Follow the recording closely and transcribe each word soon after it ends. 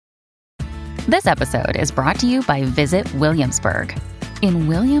This episode is brought to you by Visit Williamsburg. In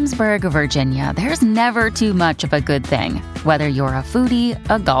Williamsburg, Virginia, there's never too much of a good thing. Whether you're a foodie,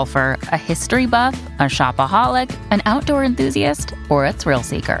 a golfer, a history buff, a shopaholic, an outdoor enthusiast, or a thrill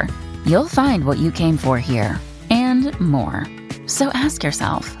seeker, you'll find what you came for here and more. So ask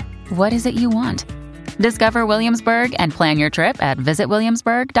yourself, what is it you want? Discover Williamsburg and plan your trip at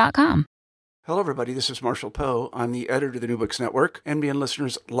visitwilliamsburg.com. Hello, everybody. This is Marshall Poe. I'm the editor of the New Books Network. NBN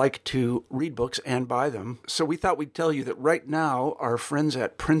listeners like to read books and buy them. So we thought we'd tell you that right now, our friends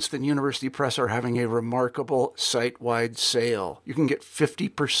at Princeton University Press are having a remarkable site-wide sale. You can get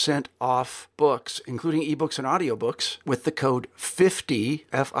 50% off books, including ebooks and audiobooks, with the code 50,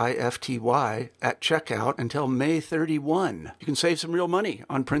 F-I-F-T-Y, at checkout until May 31. You can save some real money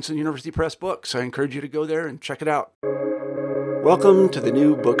on Princeton University Press books. I encourage you to go there and check it out. Welcome to the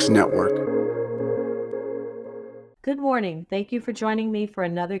New Books Network. Good morning. Thank you for joining me for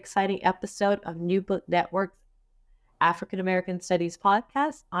another exciting episode of New Book Network's African American Studies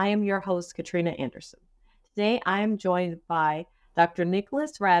podcast. I am your host, Katrina Anderson. Today, I am joined by Dr.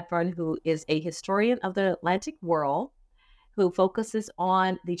 Nicholas Radburn, who is a historian of the Atlantic world, who focuses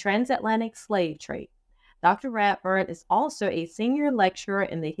on the transatlantic slave trade. Dr. Radburn is also a senior lecturer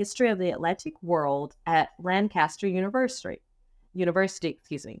in the history of the Atlantic world at Lancaster University.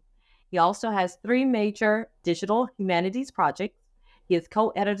 He also has 3 major digital humanities projects. He is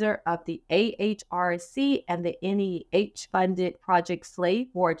co-editor of the AHRC and the NEH-funded project Slave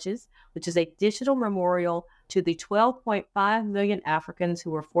Voyages, which is a digital memorial to the 12.5 million Africans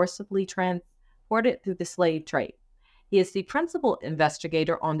who were forcibly transported through the slave trade. He is the principal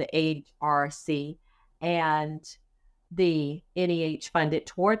investigator on the AHRC and the NEH-funded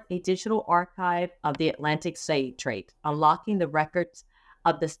Toward a Digital Archive of the Atlantic Slave Trade, Unlocking the Records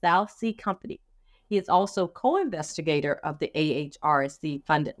of the South Sea Company. He is also co-investigator of the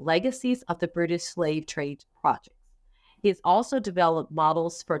AHRC-funded Legacies of the British Slave Trade project. He has also developed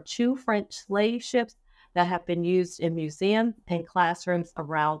models for 2 French slave ships that have been used in museums and classrooms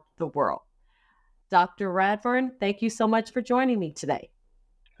around the world. Dr. Radburn, thank you so much for joining me today.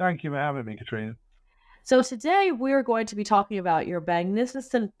 Thank you for having me, Katrina. So today we're going to be talking about your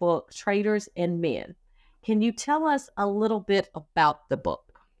magnificent book, Traders and Men. Can you tell us a little bit about the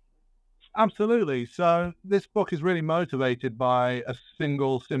book? Absolutely. So this book is really motivated by a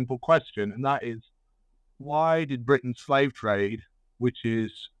single simple question, and that is, why did Britain's slave trade, which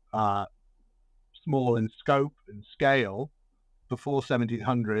is small in scope and scale before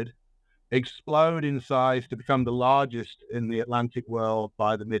 1700, explode in size to become the largest in the Atlantic world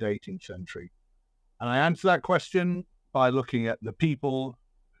by the mid-18th century? And I answer that question by looking at the people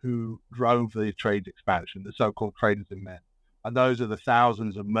who drove the trade expansion, the so-called traders and men. And those are the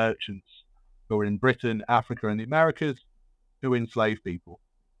thousands of merchants who were in Britain, Africa, and the Americas who enslaved people.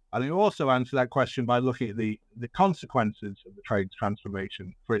 And I also answer that question by looking at the consequences of the trade's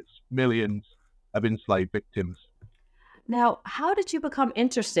transformation for its millions of enslaved victims. Now, how did you become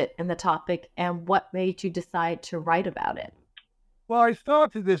interested in the topic, and what made you decide to write about it? Well, I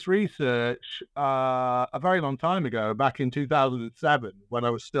started this research a very long time ago, back in 2007, when I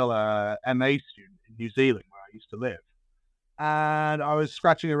was still a MA student in New Zealand, where I used to live. And I was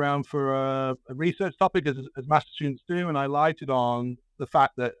scratching around for a research topic, as master students do, and I lighted on the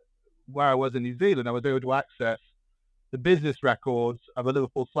fact that where I was in New Zealand, I was able to access the business records of a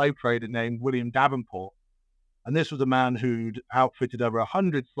Liverpool slave trader named William Davenport. And this was a man who'd outfitted over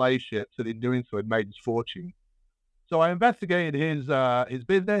 100 slave ships, and in doing so had made his fortune. So I investigated his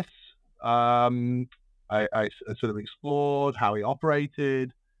business. I sort of explored how he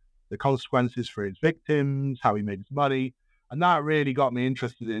operated, the consequences for his victims, how he made his money, and that really got me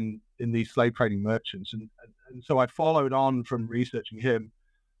interested in these slave trading merchants. And so I followed on from researching him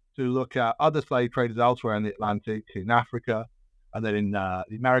to look at other slave traders elsewhere in the Atlantic, in Africa, and then in the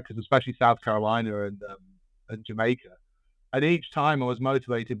Americas, especially South Carolina and Jamaica. And each time I was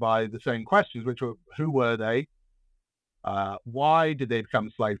motivated by the same questions, which were, who were they? Why did they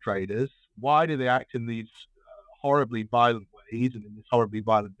become slave traders? Why did they act in these horribly violent ways and in this horribly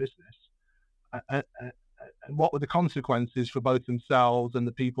violent business? And what were the consequences for both themselves and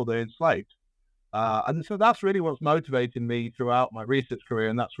the people they enslaved? And so that's really what's motivated me throughout my research career,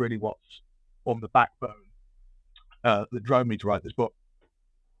 and that's really what's on the backbone that drove me to write this book.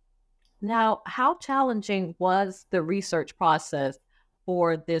 Now, how challenging was the research process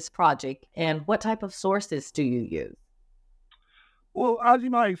for this project, and what type of sources do you use? Well, as you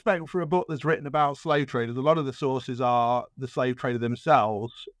might expect for a book that's written about slave traders, a lot of the sources are the slave trader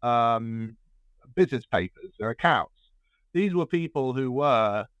themselves, business papers, their accounts. These were people who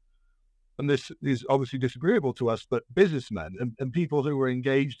were and this is obviously disagreeable to us, but businessmen and people who were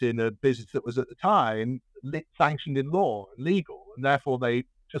engaged in a business that was at the time sanctioned in law and legal. And therefore they,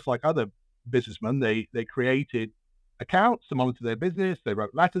 just like other businessmen, they created accounts to monitor their business. They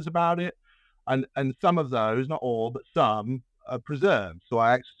wrote letters about it. And some of those, not all, but some are preserved. So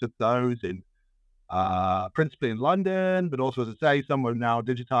I accessed those in principally in London, but also, as I say, some are now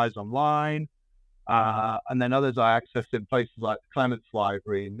digitized online. And then others I accessed in places like the Clements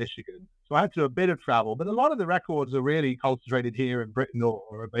Library in Michigan. So I had to do a bit of travel, but a lot of the records are really concentrated here in Britain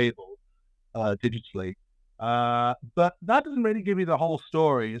or available digitally. But that doesn't really give you the whole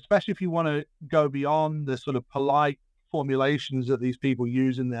story, especially if you want to go beyond the sort of polite formulations that these people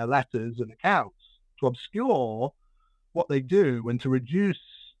use in their letters and accounts to obscure what they do and to reduce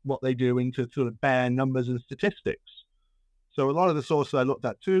what they do into sort of bare numbers and statistics. So a lot of the sources I looked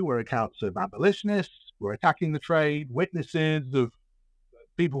at too were accounts of abolitionists, were attacking the trade, witnesses of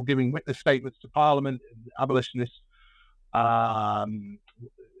people giving witness statements to Parliament, abolitionists,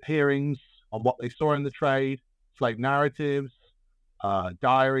 hearings on what they saw in the trade, slave narratives,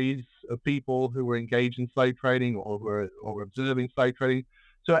 diaries of people who were engaged in slave trading or were observing slave trading.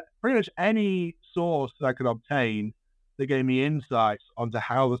 So pretty much any source that I could obtain that gave me insights onto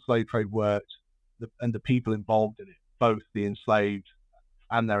how the slave trade worked and the people involved in it, both the enslaved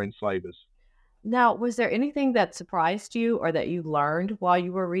and their enslavers. Now, was there anything that surprised you or that you learned while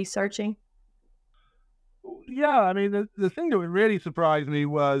you were researching? Yeah, I mean, the thing that really surprised me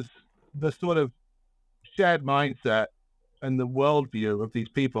was the sort of shared mindset and the worldview of these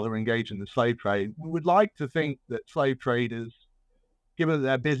people who are engaged in the slave trade. We would like to think that slave traders, given that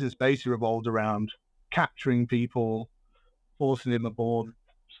their business basically revolved around capturing people, forcing them aboard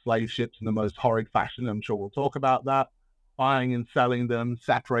slave ships in the most horrid fashion, I'm sure we'll talk about that, buying and selling them,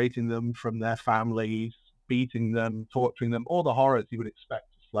 separating them from their families, beating them, torturing them, all the horrors you would expect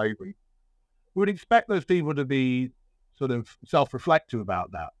of slavery. We would expect those people to be sort of self-reflective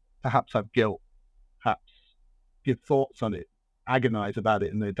about that, perhaps have guilt, perhaps give thoughts on it, agonize about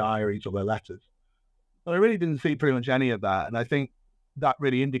it in their diaries or their letters. But I really didn't see pretty much any of that. And I think that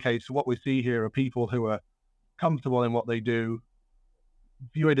really indicates what we see here are people who are comfortable in what they do,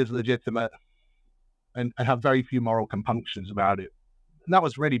 view it as legitimate, and have very few moral compunctions about it. And that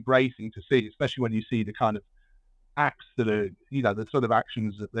was really bracing to see, especially when you see the kind of acts that are, the sort of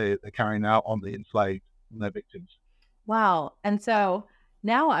actions that they're carrying out on the enslaved and their victims. Wow. And so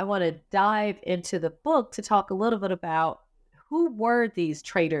now I want to dive into the book to talk a little bit about who were these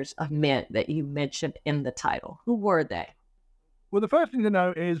traders of men that you mentioned in the title? Who were they? Well, the first thing to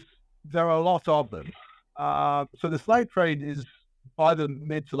know is there are a lot of them. So the slave trade is, by the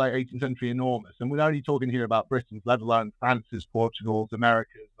mid to late 18th century, enormous. And we're only talking here about Britain, let alone France's, Portugal's,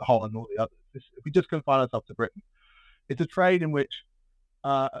 America's, the Holland, all the others. If we just confine ourselves to Britain, it's a trade in which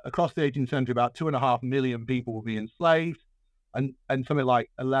across the 18th century, about 2.5 million people will be enslaved, and something like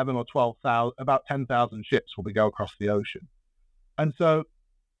 11 or 12,000, about 10,000 ships will go across the ocean. And so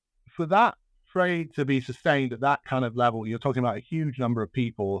for that trade to be sustained at that kind of level, you're talking about a huge number of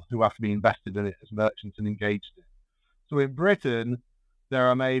people who have to be invested in it as merchants and engaged in it. So in Britain, there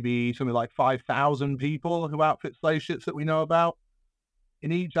are maybe something like 5,000 people who outfit slave ships that we know about.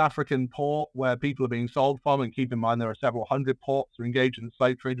 In each African port where people are being sold from, and keep in mind there are several hundred ports that are engaged in the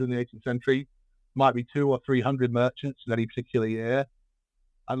slave trade during the 18th century, might be 200 or 300 merchants in any particular year.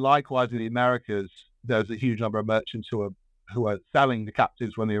 And likewise in the Americas, there's a huge number of merchants who are selling the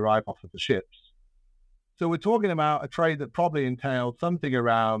captives when they arrive off of the ships. So we're talking about a trade that probably entailed something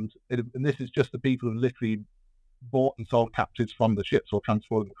around, and this is just the people who literally bought and sold captives from the ships or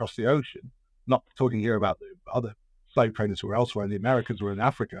transported them across the ocean, not talking here about the other slave traders who were elsewhere in the Americas or in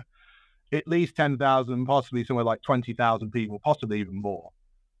Africa, at least 10,000, possibly somewhere like 20,000 people, possibly even more.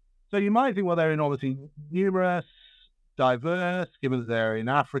 So you might think, well, they're enormously numerous, diverse, given that they're in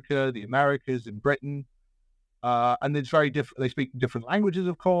Africa, the Americas, in Britain, and it's very different. They speak different languages,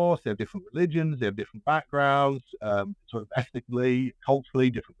 of course. They have different religions. They have different backgrounds, sort of ethnically, culturally,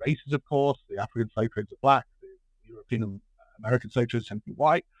 different races, of course. The African slave traders are black. The European American slave traders tend to be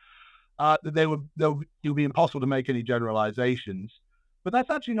white. It would be impossible to make any generalizations, but that's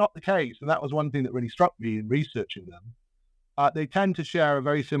actually not the case. And that was one thing that really struck me in researching them. They tend to share a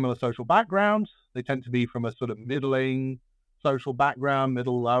very similar social background. They tend to be from a sort of middling social background,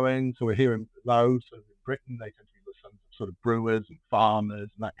 middle lowing. So we're here in low. So in Britain, they tend to be some sort of brewers and farmers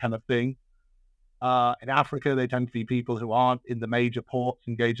and that kind of thing. In Africa, they tend to be people who aren't in the major ports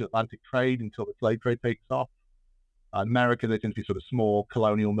engaged in Atlantic trade until the slave trade takes off. In America, they tend to be sort of small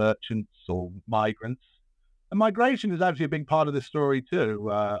colonial merchants or migrants. And migration is actually a big part of this story too.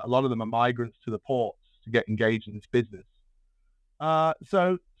 A lot of them are migrants to the ports to get engaged in this business.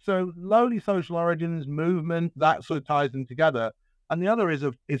 So So lowly social origins, movement, that sort of ties them together. And the other is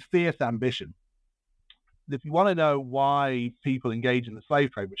fierce ambition. If you want to know why people engage in the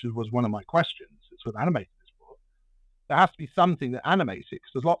slave trade, which was one of my questions, it's sort of animated this book, there has to be something that animates it,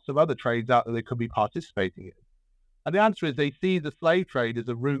 because there's lots of other trades out there they could be participating in. And the answer is they see the slave trade as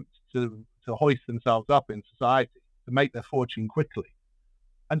a route to hoist themselves up in society, to make their fortune quickly.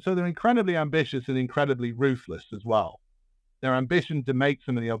 And so they're incredibly ambitious and incredibly ruthless as well. Their ambition to make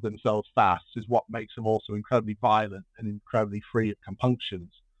something of themselves fast is what makes them also incredibly violent and incredibly free of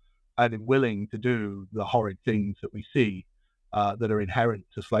compunctions, and willing to do the horrid things that we see that are inherent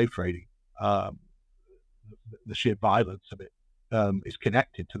to slave trading. The sheer violence of it is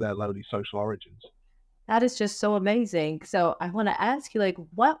connected to their lowly social origins. That is just so amazing. So I want to ask you, like,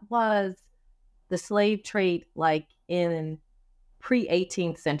 what was the slave trade like in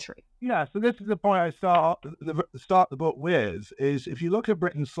pre-18th century? Yeah, so this is the point I start the book with, is if you look at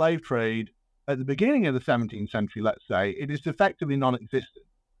Britain's slave trade at the beginning of the 17th century, let's say, it is effectively non-existent.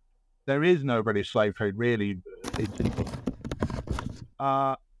 There is no British slave trade, really.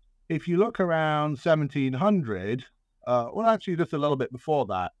 If you look around 1700, well, actually just a little bit before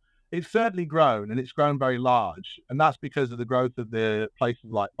that, it's certainly grown, and it's grown very large. And that's because of the growth of the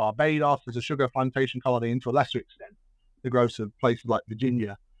places like Barbados as a sugar plantation colony, and to a lesser extent, the growth of places like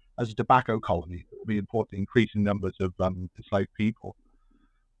Virginia as a tobacco colony that will be importing increasing numbers of enslaved people.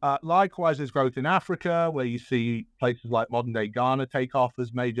 Likewise, there's growth in Africa, where you see places like modern-day Ghana take off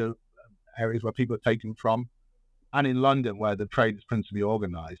as major areas where people are taken from, and in London, where the trade is principally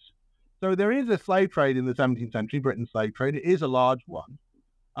organized. So there is a slave trade in the 17th century, Britain's slave trade. It is a large one,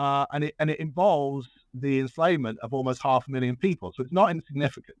 and it involves the enslavement of almost 500,000 people. So it's not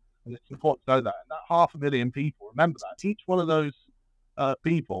insignificant, and it's important to know that. And that 500,000 people, remember that, each one of those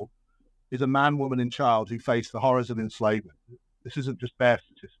people is a man, woman, and child who face the horrors of enslavement. This isn't just bare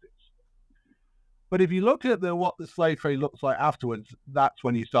statistics. But if you look at what the slave trade looks like afterwards, that's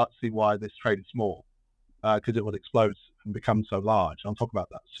when you start to see why this trade is small, because it will explode and become so large. I'll talk about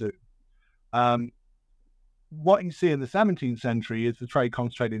that soon. What you see in the 17th century is the trade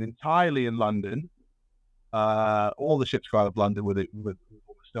concentrated entirely in London. All the ships go out of London with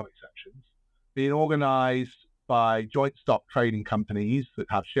almost no exceptions, being organized by joint stock trading companies that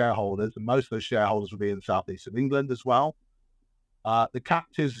have shareholders, and most of those shareholders will be in the southeast of England as well. The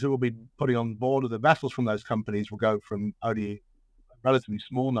captives who will be putting on board of the vessels from those companies will go from only a relatively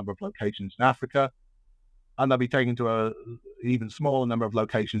small number of locations in Africa, and they'll be taken to an even smaller number of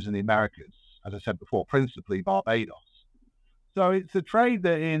locations in the Americas, as I said before, principally Barbados. So it's a trade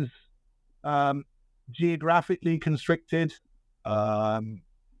that is geographically constricted in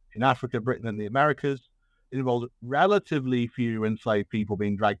Africa, Britain, and the Americas. It involves relatively few enslaved people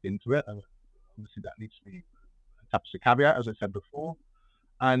being dragged into it. And obviously, that needs to be attached to caveat, as I said before,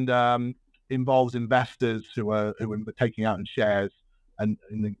 and involves investors who are taking out in shares and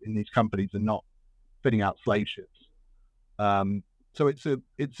in these companies and not fitting out slave ships. So it's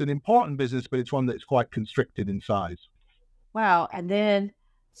an important business, but it's one that's quite constricted in size. Wow. And then,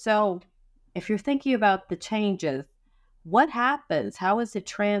 so if you're thinking about the changes, what happens? How is it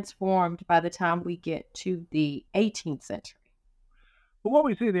transformed by the time we get to the 18th century? But what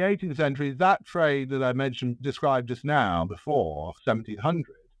we see in the 18th century is that trade that I described just now, before 1700,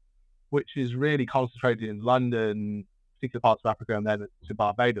 which is really concentrated in London, particular parts of Africa, and then to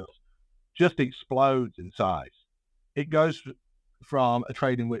Barbados, just explodes in size. It goes from a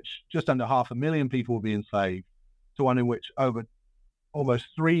trade in which just under 500,000 people will be enslaved to one in which over almost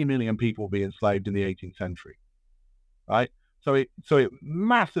 3 million people will be enslaved in the 18th century, right? So it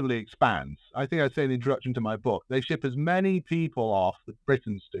massively expands. I think I say in the introduction to my book, they ship as many people off that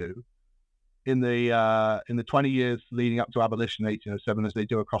Britons do in the 20 years leading up to abolition in 1807 as they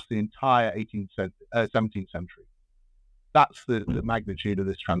do across the entire 17th century. That's the magnitude of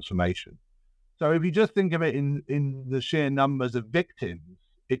this transformation. So if you just think of it in the sheer numbers of victims,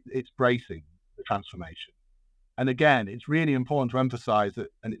 it's bracing the transformation. And again, it's really important to emphasize that,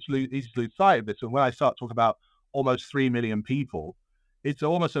 and it's easy to lose sight of this. And when I start talking about almost 3 million people, it's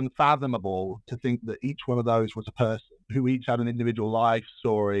almost unfathomable to think that each one of those was a person who each had an individual life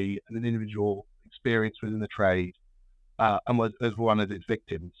story and an individual experience within the trade, and was as one of its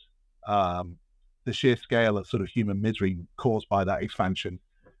victims. The sheer scale of sort of human misery caused by that expansion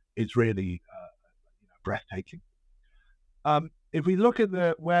is really breathtaking. If we look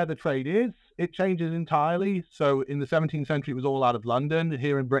at where the trade is, it changes entirely. So in the 17th century, it was all out of London.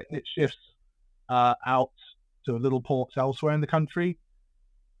 Here in Britain, it shifts out to little ports elsewhere in the country,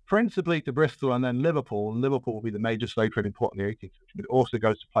 principally to Bristol and then Liverpool. And Liverpool will be the major slave trading port in the 18th century. But it also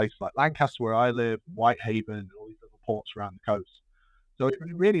goes to places like Lancaster, where I live, Whitehaven, and all these little ports around the coast. So it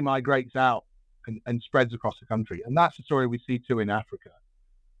really migrates out and spreads across the country. And that's the story we see too in Africa.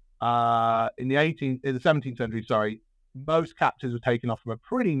 In the 17th century, most captives were taken off from a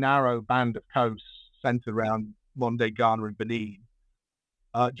pretty narrow band of coast centered around modern-day Ghana and Benin.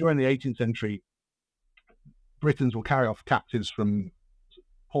 During the 18th century, Britons will carry off captives from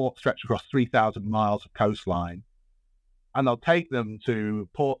ports stretched across 3,000 miles of coastline, and they'll take them to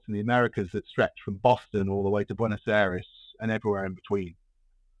ports in the Americas that stretch from Boston all the way to Buenos Aires and everywhere in between.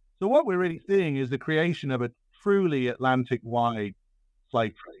 So what we're really seeing is the creation of a truly Atlantic-wide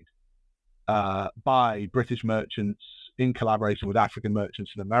slave trade by British merchants in collaboration with African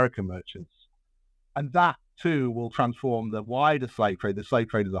merchants and American merchants. And that, too, will transform the wider slave trade, the slave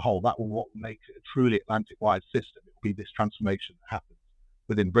trade as a whole. That will what makes it a truly Atlantic-wide system. It will be this transformation that happens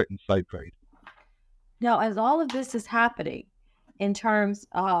within Britain's slave trade. Now, as all of this is happening in terms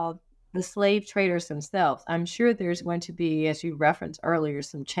of the slave traders themselves, I'm sure there's going to be, as you referenced earlier,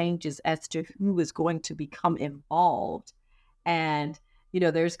 some changes as to who is going to become involved. And,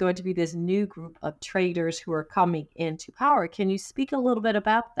 there's going to be this new group of traders who are coming into power. Can you speak a little bit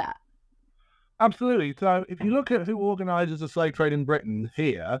about that? Absolutely. So if you look at who organizes the slave trade in Britain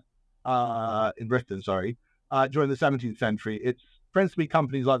here, during the 17th century, it's principally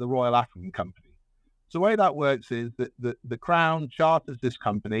companies like the Royal African Company. So the way that works is that the Crown charters this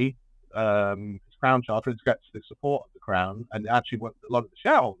company, Crown Charter, gets the support of the Crown, and actually a lot of the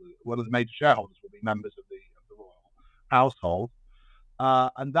shareholders, one of the major shareholders will be members of the royal household,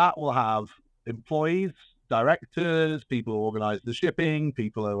 and that will have employees, directors, people who organize the shipping,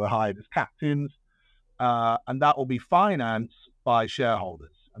 people who are hired as captains, and that will be financed by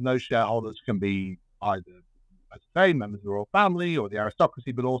shareholders. And those shareholders can be either, as I say, members of the royal family or the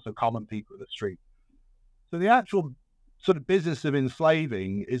aristocracy, but also common people in the street. So the actual sort of business of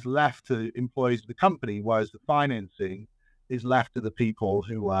enslaving is left to employees of the company, whereas the financing is left to the people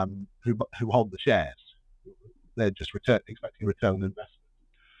who hold the shares. They're just expecting return on investment.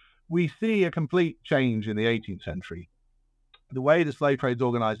 We see a complete change in the 18th century. The way the slave trade is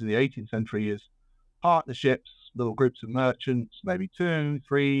organized in the 18th century is partnerships, little groups of merchants, maybe 2,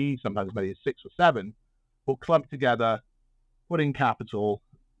 3, sometimes maybe 6 or 7, will club together, put in capital,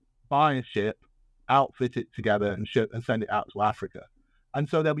 buy a ship, outfit it together and send it out to Africa. And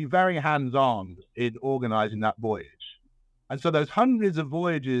so they'll be very hands-on in organizing that voyage. And so those hundreds of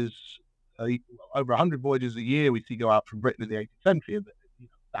voyages, over 100 voyages a year we see go out from Britain in the 18th century, and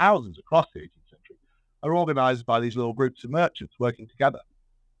thousands across the 18th century, are organized by these little groups of merchants working together.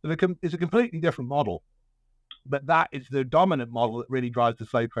 So it's a completely different model, but that is the dominant model that really drives the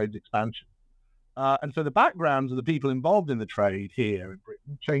slave trade's expansion. And so the backgrounds of the people involved in the trade here in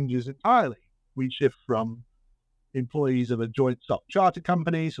Britain changes entirely. We shift from employees of a joint stock charter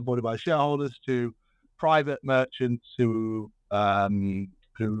company supported by shareholders to private merchants who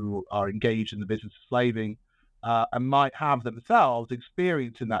are engaged in the business of slaving and might have themselves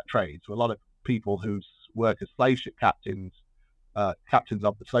experience in that trade. So a lot of people who work as slave ship captains, captains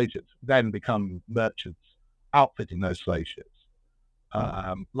of the slave ships, then become merchants outfitting those slave ships.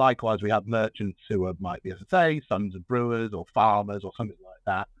 Likewise, we have merchants who might be, as I say, sons of brewers or farmers or something like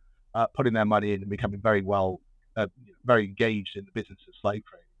that, putting their money in and becoming very engaged in the business of slave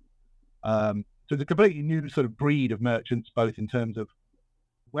trade. So it's a completely new sort of breed of merchants, both in terms of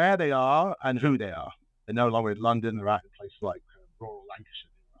where they are and who they are. They're no longer in London, they're out in places like rural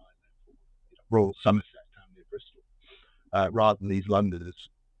Lancashire, rural Somerset down near Bristol, rather than these Londoners.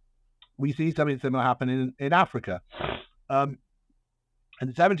 We see something similar happen in Africa. In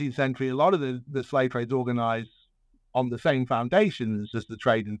the 17th century, a lot of the slave trades organized on the same foundations as the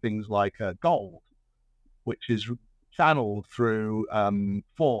trade in things like gold, which is channeled through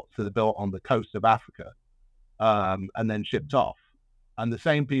forts that are built on the coast of Africa and then shipped off. And the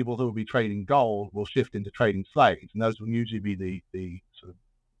same people who will be trading gold will shift into trading slaves, and those will usually be the sort of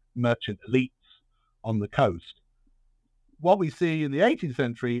merchant elites on the coast. What we see in the 18th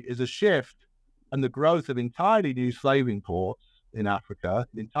century is a shift and the growth of entirely new slaving ports in Africa,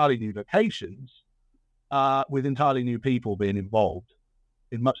 entirely new locations, with entirely new people being involved,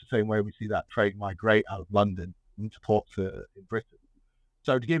 in much the same way we see that trade migrate out of London into ports in Britain.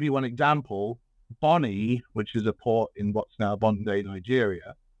 So to give you one example, Bonny, which is a port in what's now modern-day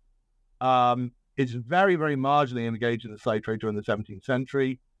Nigeria, is very, very marginally engaged in the slave trade during the 17th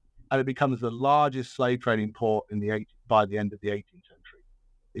century, and it becomes the largest slave trading port by the end of the 18th century.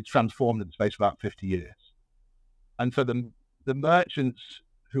 It's transformed in the space of about 50 years. And so the merchants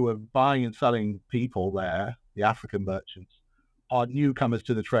who are buying and selling people there, the African merchants, are newcomers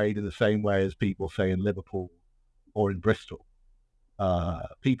to the trade in the same way as people, say, in Liverpool or in Bristol.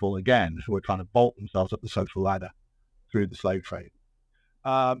 People, again, who are trying to bolt themselves up the social ladder through the slave trade.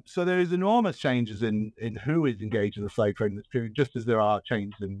 So there is enormous changes in who is engaged in the slave trade in this period, just as there are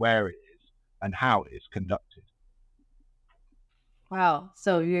changes in where it is and how it is conducted. Wow.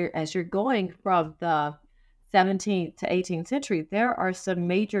 So as you're going from the 17th to 18th century, there are some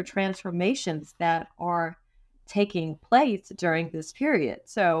major transformations that are taking place during this period.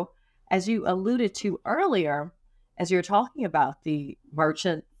 So as you alluded to earlier, as you're talking about the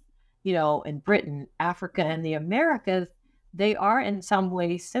merchants, in Britain, Africa, and the Americas, they are in some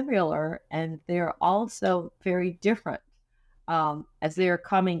ways similar, and they're also very different as they're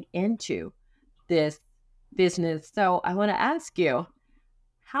coming into this business. So I want to ask you,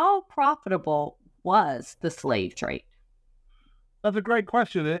 how profitable was the slave trade? That's a great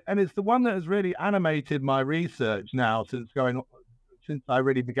question, and it's the one that has really animated my research now since I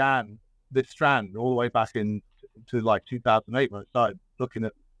really began this strand all the way back to like 2008 when I started looking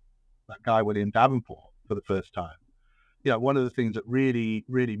at that guy William Davenport for the first time. One of the things that really,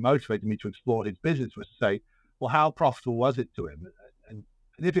 really motivated me to explore his business was to say, well, how profitable was it to him? And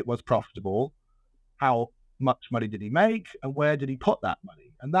if it was profitable, how much money did he make and where did he put that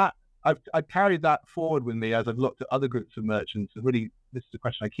money? And that I've carried that forward with me as I've looked at other groups of merchants. And really, this is a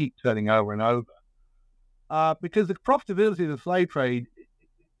question I keep turning over and over. Because the profitability of the slave trade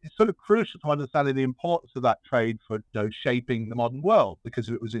is sort of crucial to understanding the importance of that trade for shaping the modern world. Because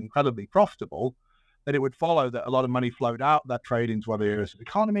if it was incredibly profitable, then it would follow that a lot of money flowed out of that trade into other areas of the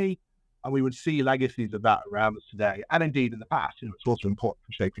economy, and we would see legacies of that around us today, and indeed in the past. It's also important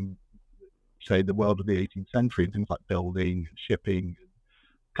for shaping, say, the world of the 18th century, and things like building and shipping and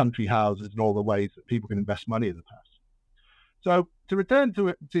country houses and all the ways that people can invest money in the past. So to return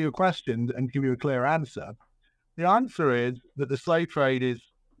to your question and give you a clear answer, the answer is that the slave trade is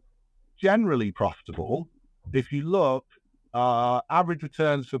generally profitable. If you look, average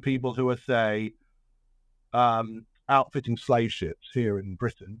returns for people who are, say, outfitting slave ships here in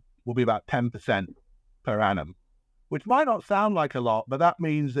Britain will be about 10% per annum, which might not sound like a lot, but that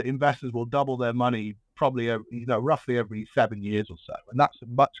means that investors will double their money probably, roughly every 7 years or so. And that's a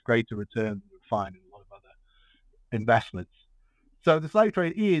much greater return than you would find in a lot of other investments. So the slave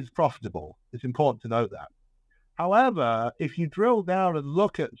trade is profitable. It's important to note that. However, if you drill down and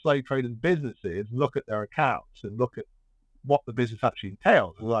look at slave traders' businesses, look at their accounts and look at what the business actually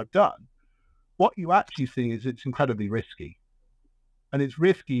entails, as I've done, what you actually see is it's incredibly risky. And it's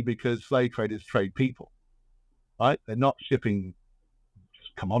risky because slave traders trade people, right? They're not shipping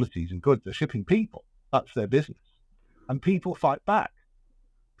just commodities and goods. They're shipping people. That's their business. And people fight back.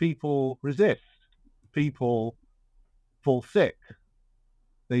 People resist. People fall sick.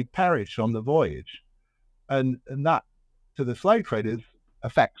 They perish on the voyage. And that, to the slave traders,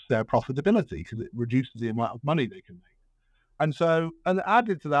 affects their profitability because it reduces the amount of money they can make. And so, and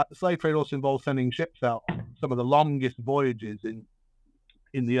added to that, the slave trade also involves sending ships out on some of the longest voyages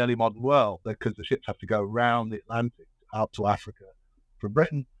in the early modern world, because the ships have to go around the Atlantic out to Africa from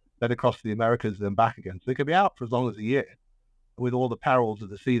Britain, then across the Americas, then back again. So they could be out for as long as a year with all the perils of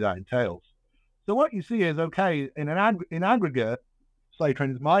the sea that entails. So what you see is, okay, in aggregate, slave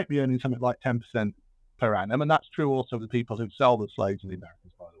traders might be earning something like 10% per annum, and that's true also of the people who sell the slaves in the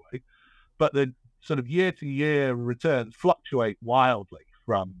Americas, by the way. But the sort of year-to-year returns fluctuate wildly,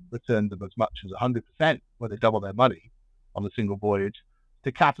 from returns of as much as 100%, where they double their money on a single voyage,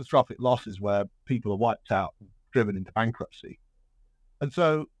 to catastrophic losses where people are wiped out and driven into bankruptcy. And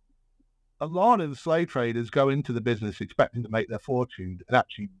so a lot of the slave traders go into the business expecting to make their fortune and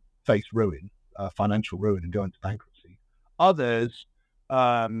actually face ruin, financial ruin, and go into bankruptcy. Others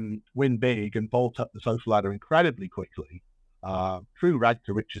win big and bolt up the social ladder incredibly quickly. True rag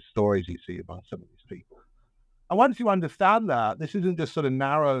to riches stories you see among some of these people. And once you understand that, this isn't just sort of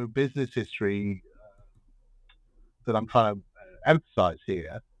narrow business history that I'm trying to emphasize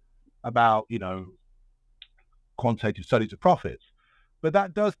here about, quantitative studies of profits, but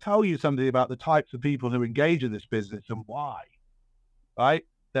that does tell you something about the types of people who engage in this business and why, right?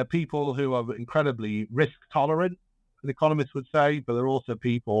 They're people who are incredibly risk tolerant, an economist would say, but they're also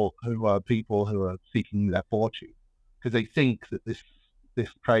people who are seeking their fortune because they think that this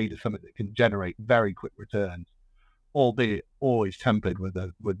trade is something that can generate very quick returns, albeit always tempered with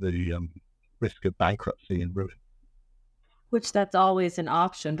the risk of bankruptcy and ruin. Which that's always an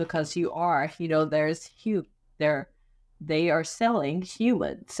option, because they are selling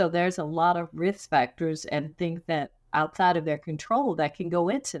humans. So there's a lot of risk factors and things that outside of their control that can go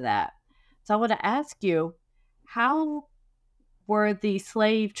into that. So I want to ask you, how were the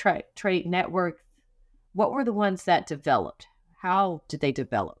slave trade networks, what were the ones that developed? How did they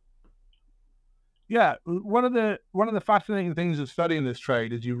develop? Yeah, one of the fascinating things of studying this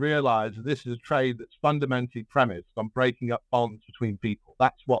trade is you realize that this is a trade that's fundamentally premised on breaking up bonds between people.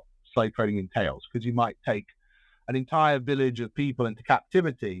 That's what slave trading entails, because you might take an entire village of people into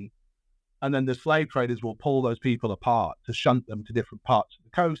captivity, and then the slave traders will pull those people apart to shunt them to different parts of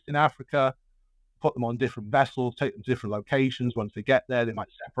the coast in Africa, put them on different vessels, take them to different locations. Once they get there, they might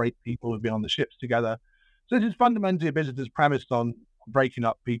separate people and be on the ships together. So this is fundamentally a business that's premised on breaking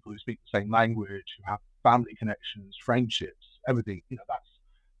up people who speak the same language, who have family connections, friendships, everything.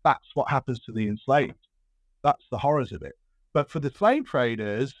 That's what happens to the enslaved. That's the horrors of it. But for the slave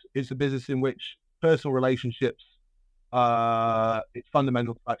traders, it's a business in which personal relationships, it's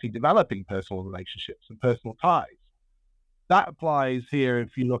fundamental to actually developing personal relationships and personal ties. That applies here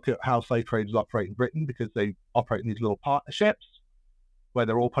if you look at how slave traders operate in Britain, because they operate in these little partnerships where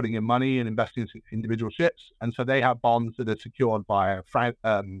they're all putting in money and investing in individual ships. And so they have bonds that are secured by a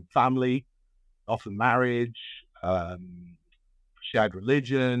family, often marriage, shared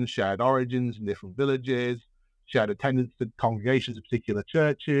religion, shared origins in different villages, shared attendance to congregations of particular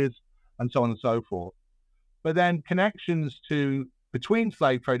churches, and so on and so forth. But then connections between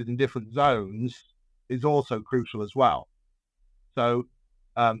slave traders in different zones is also crucial as well. So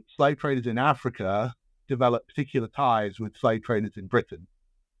slave traders in Africa develop particular ties with slave traders in Britain,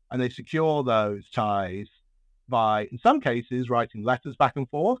 and they secure those ties by, in some cases, writing letters back and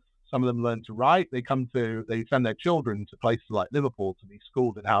forth. Some of them learn to write. They send their children to places like Liverpool to be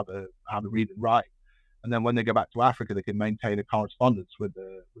schooled in how to read and write. And then when they go back to Africa, they can maintain a correspondence with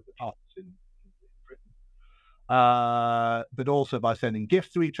the partners in Britain. But also by sending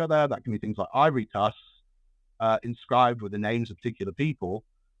gifts to each other. That can be things like ivory tusks inscribed with the names of particular people,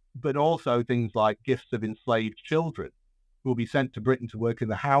 but also things like gifts of enslaved children who will be sent to Britain to work in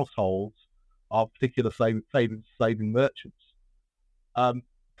the households of particular slaving merchants.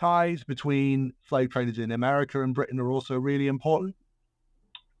 Ties between slave traders in America and Britain are also really important.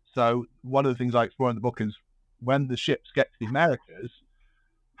 So one of the things I explore in the book is when the ships get to the Americas,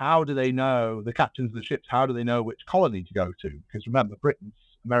 how do they know, the captains of the ships, how do they know which colony to go to? Because remember, Britain's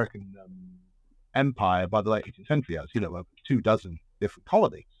American empire by the late 18th century has, over 24 different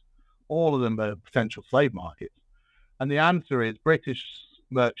colonies. All of them are potential slave markets. And the answer is British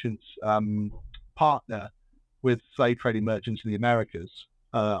merchants partner with slave trading merchants in the Americas,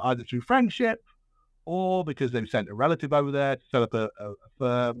 either through friendship or because they've sent a relative over there to set up a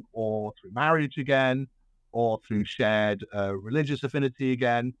firm, or through marriage again, or through shared religious affinity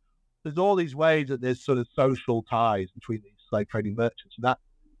again. There's all these ways that there's sort of social ties between these slave trading merchants. And that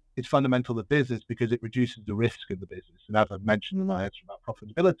is fundamental to business because it reduces the risk of the business. And as I've mentioned in my answer about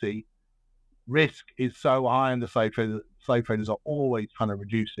profitability, risk is so high in the slave trade that slave traders are always trying to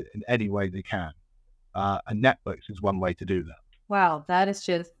reduce it in any way they can. And networks is one way to do that. Wow, that is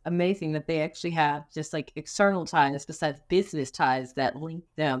just amazing that they actually have just like external ties besides business ties that link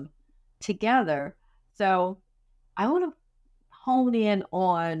them together. So I want to hone in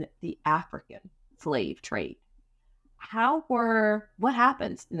on the African slave trade. What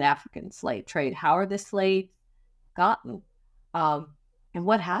happens in the African slave trade? How are the slaves gotten? And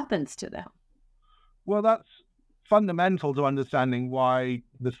what happens to them? Well, that's fundamental to understanding why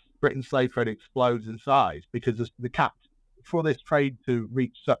the Britain slave trade explodes in size, because for this trade to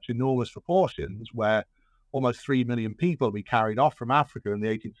reach such enormous proportions, where almost 3 million people will be carried off from Africa in the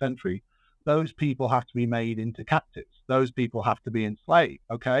 18th century, those people have to be made into captives. Those people have to be enslaved,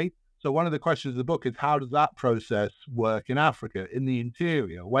 okay? So one of the questions of the book is, how does that process work in Africa, in the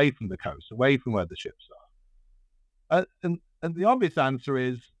interior, away from the coast, away from where the ships are? And the obvious answer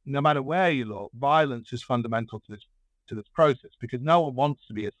is, no matter where you look, violence is fundamental to this process, because no one wants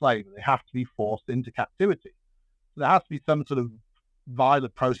to be a slave, and they have to be forced into captivity. So there has to be some sort of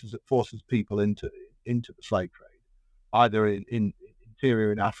violent process that forces people into the slave trade, either in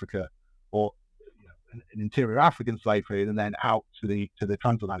interior in Africa, or an interior African slave trade, and then out to the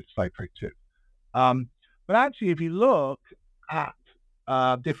transatlantic slave trade too. But actually, if you look at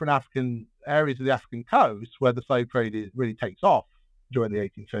different African areas of the African coast where the slave trade really takes off during the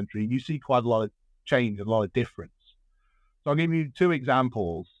 18th century, you see quite a lot of change and a lot of difference. So I'll give you two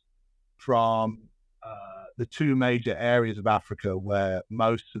examples from the two major areas of Africa where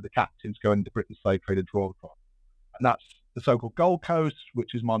most of the captains going to Britain's slave trade are drawn from. And that's the so-called Gold Coast,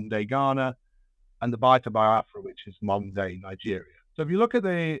 which is modern-day Ghana, and the Bight of Biafra, which is modern-day Nigeria. So if you look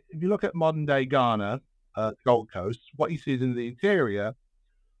at modern-day Ghana, Gold Coast, what you see is in the interior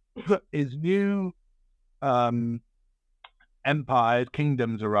is new empires,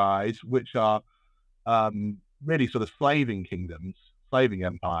 kingdoms arise, which are really sort of slaving kingdoms, slaving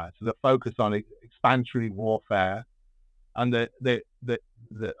empires, that focus on expansionary warfare, and the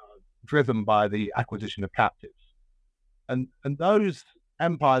driven by the acquisition of captives. And those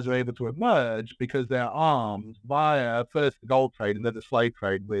empires are able to emerge because they're armed via first the gold trade and then the slave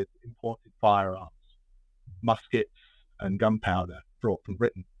trade with imported firearms, muskets, and gunpowder brought from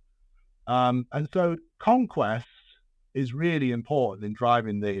Britain. And so conquest is really important in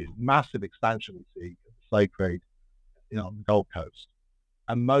driving the massive expansion we see of the slave trade, on the Gold Coast.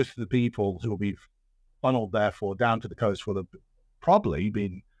 And most of the people who will be funneled, therefore, down to the coast will have probably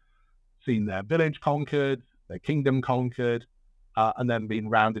seen their village conquered, their kingdom conquered, and then being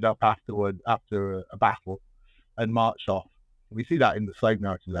rounded up afterward after a battle and marched off. We see that in the slave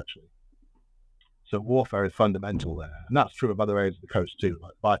narratives, actually. So warfare is fundamental there. And that's true of other areas of the coast too,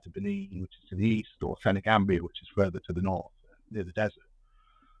 like Bight of Benin, which is to the east, or Senegambia, which is further to the north, near the desert.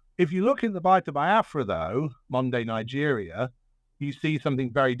 If you look in the Bight of Biafra, though, modern-day Nigeria, you see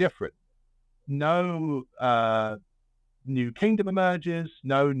something very different. No new kingdom emerges,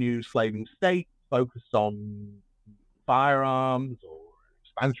 no new slaving state focused on firearms or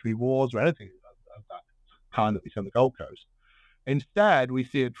expansionary wars or anything of that kind that we see on the Gold Coast. Instead, we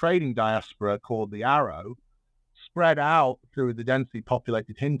see a trading diaspora called the Arrow spread out through the densely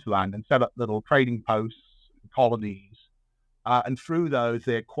populated hinterland and set up little trading posts and colonies. And through those,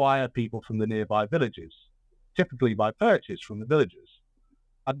 they acquire people from the nearby villages, typically by purchase from the villagers.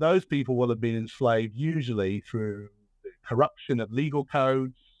 And those people will have been enslaved usually through the corruption of legal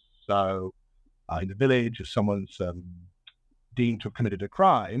codes. So in the village, if someone's deemed to have committed a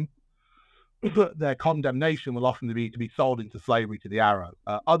crime, their condemnation will often be to be sold into slavery to the Arrow.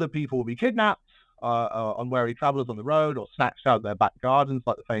 Other people will be kidnapped on wary travelers on the road or snatched out of their back gardens,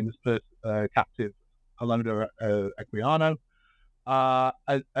 like the famous captive Alonda Equiano.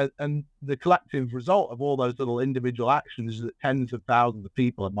 And the collective result of all those little individual actions is that tens of thousands of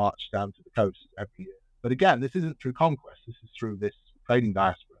people are marched down to the coast every year. But again, this isn't through conquest. This is through this trading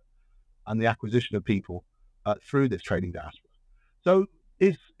diaspora and the acquisition of people through this trading diaspora. So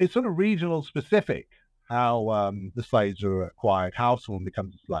it's sort of regional specific how the slaves are acquired, how someone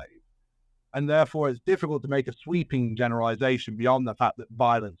becomes a slave. And therefore, it's difficult to make a sweeping generalization beyond the fact that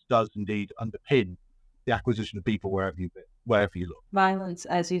violence does indeed underpin the acquisition of people wherever you look. Violence,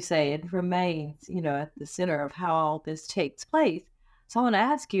 as you say, it remains, at the center of how all this takes place. So I want to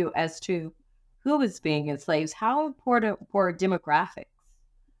ask you as to who is being enslaved. How important were demographics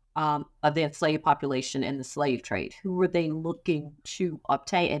of the enslaved population in the slave trade? Who were they looking to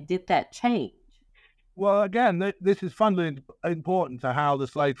obtain, and did that change? Well, again, this is fundamentally important to how the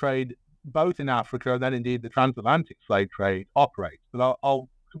slave trade, both in Africa and then indeed the transatlantic slave trade, operates. But I'll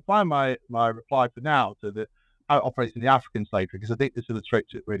confine my reply for now to how it operates in the African slave trade, because I think this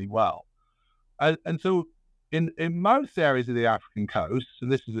illustrates it really well. And so in most areas of the African coast,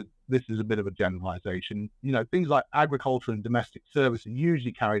 and this is a bit of a generalization, things like agriculture and domestic service are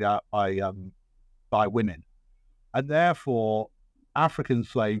usually carried out by women. And therefore, African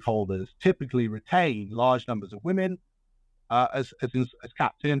slaveholders typically retain large numbers of women as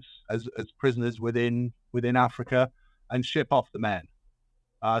captives, as prisoners within Africa, and ship off the men.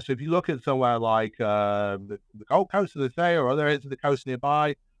 So if you look at somewhere like the Gold Coast, as they say, or other areas of the coast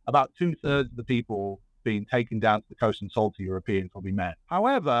nearby, about 2/3 of the people being taken down to the coast and sold to Europeans will be men.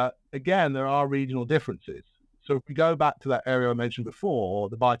 However, again, there are regional differences. So if we go back to that area I mentioned before,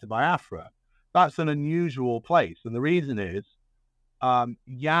 the Bight of Biafra, that's an unusual place. And the reason is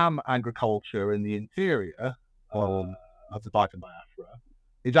yam agriculture in the interior of the Bight of Biafra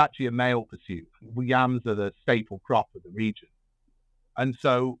is actually a male pursuit. Yams are the staple crop of the region. And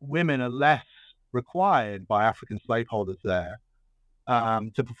so women are less required by African slaveholders there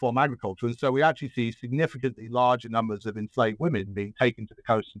to perform agriculture. And so we actually see significantly larger numbers of enslaved women being taken to the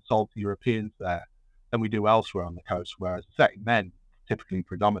coast and sold to Europeans there than we do elsewhere on the coast, whereas men typically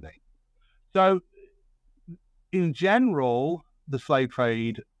predominate. So in general, the slave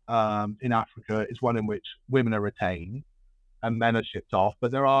trade in Africa is one in which women are retained and men are shipped off,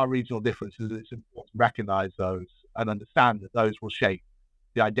 but there are regional differences. It's important to recognize those and understand that those will shape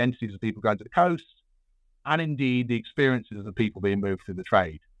the identities of people going to the coast and indeed the experiences of the people being moved through the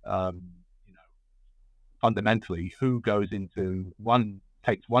trade. Fundamentally, who goes into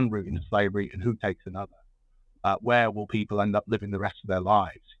takes one route into slavery and who takes another. Where will people end up living the rest of their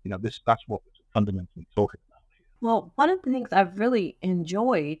lives? That's what we're fundamentally talking about here. Well, one of the things I've really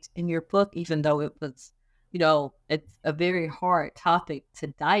enjoyed in your book, even though it was, it's a very hard topic to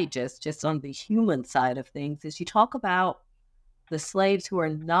digest just on the human side of things, is you talk about the slaves who are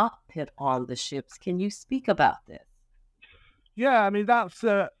not put on the ships. Can you speak about this? Yeah, I mean, that's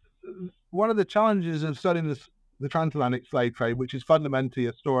one of the challenges of studying the transatlantic slave trade, which is fundamentally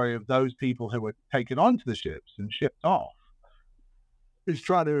a story of those people who were taken onto the ships and shipped off, is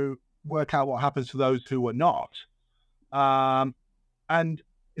trying to work out what happens to those who were not. And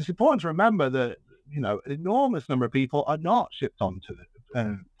it's important to remember that, an enormous number of people are not shipped onto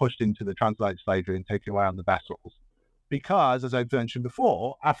pushed into the transatlantic slave trade and taken away on the vessels. Because, as I've mentioned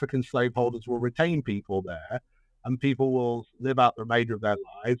before, African slaveholders will retain people there, and people will live out the remainder of their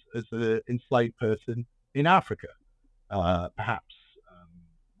lives as an enslaved person in Africa, perhaps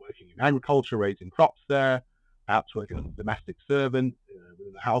working in agriculture, raising crops there, perhaps working as a domestic servant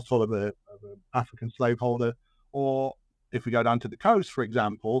within the household of an African slaveholder, or if we go down to the coast, for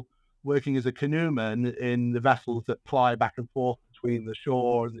example, working as a canoeman in the vessels that ply back and forth between the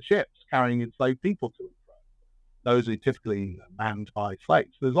shore and the ships, carrying enslaved people to and fro. Those are typically manned by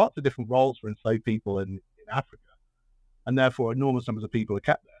slaves. There's lots of different roles for enslaved people in Africa, and therefore enormous numbers of people are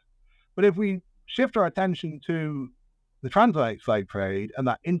kept there. But if we shift our attention to the transatlantic slave trade and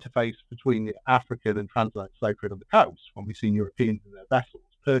that interface between the African and transatlantic slave trade on the coast, when we see Europeans in their vessels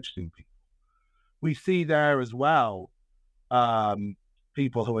purchasing people, we see there as well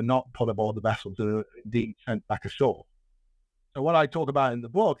people who are not put aboard the vessels and are indeed sent back ashore. So what I talk about in the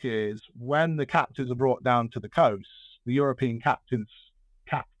book is when the captives are brought down to the coast, the European captains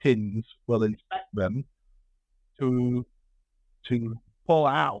will inspect them to pull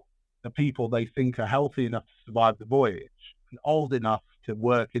out the people they think are healthy enough to survive the voyage and old enough to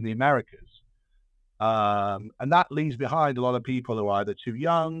work in the Americas. And that leaves behind a lot of people who are either too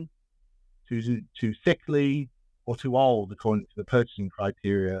young, too sickly, or too old, according to the purchasing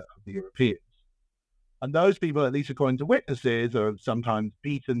criteria of the Europeans. And those people, at least according to witnesses, are sometimes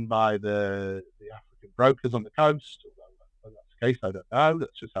beaten by the African brokers on the coast. Although that's the case, I don't know.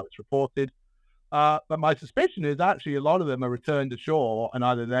 That's just how it's reported. But my suspicion is actually a lot of them are returned ashore and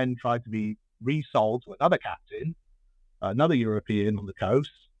either then try to be resold to another captain, another European on the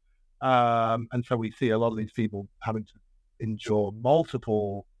coast. And so we see a lot of these people having to endure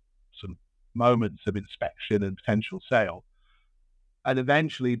multiple sort of moments of inspection and potential sale. And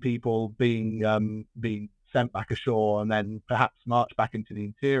eventually people being sent back ashore and then perhaps marched back into the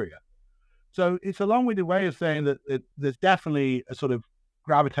interior. So it's a long-winded way of saying that there's definitely a sort of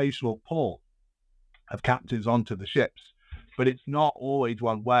gravitational pull of captives onto the ships, but it's not always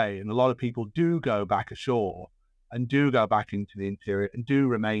one way. And a lot of people do go back ashore and do go back into the interior and do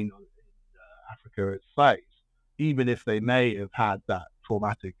remain in Africa as slaves, even if they may have had that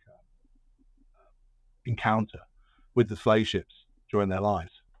traumatic encounter with the slave ships during their lives.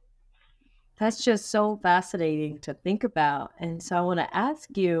 That's just so fascinating to think about. And so I want to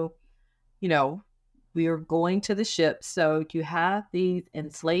ask you, we are going to the ship. So you have these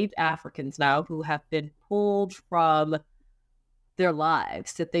enslaved Africans now who have been pulled from their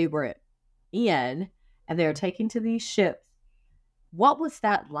lives that they were in, and they're taken to these ships. What was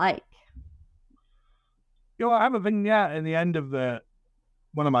that like? I have a vignette in the end of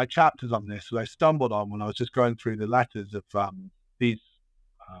one of my chapters on this that I stumbled on when I was just going through the letters of these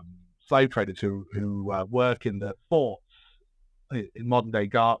slave traders who work in the forts in modern day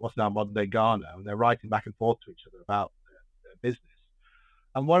what's now modern day Ghana, and they're writing back and forth to each other about their business.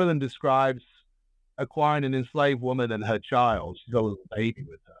 And one of them describes acquiring an enslaved woman and her child. She's got a little baby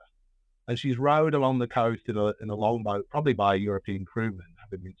with her, and she's rowed along the coast in a longboat, probably by a European crewman,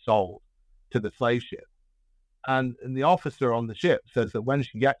 having been sold to the slave ship. And the officer on the ship says that when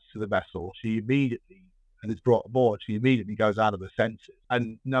she gets to the vessel, and is brought aboard, she immediately goes out of her senses.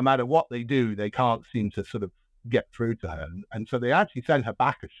 And no matter what they do, they can't seem to sort of get through to her. And so they actually send her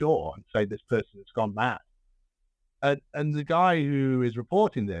back ashore and say this person has gone mad. And the guy who is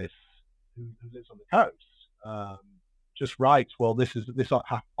reporting this, who lives on the coast, just writes, well, this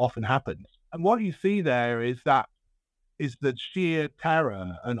often happens. And what you see there is the sheer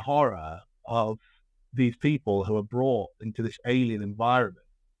terror and horror of these people who are brought into this alien environment,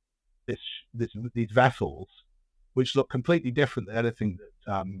 these vessels, which look completely different than anything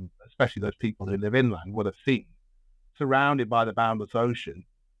that, especially those people who live inland, would have seen, surrounded by the boundless ocean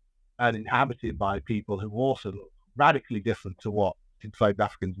and inhabited by people who also look radically different to what enslaved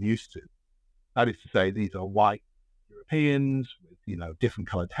Africans are used to. That is to say, these are white Europeans with, different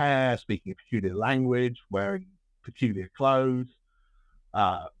colored hair, speaking a peculiar language, wearing peculiar clothes, who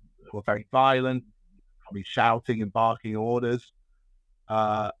are very violent, probably shouting and barking orders,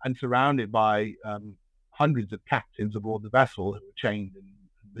 and surrounded by hundreds of captains aboard the vessel who are chained and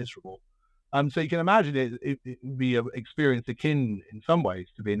miserable. So you can imagine it would be an experience akin in some ways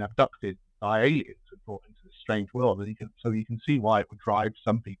to being abducted by aliens and brought into this strange world. And you can see why it would drive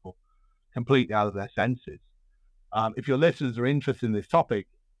some people completely out of their senses. If your listeners are interested in this topic,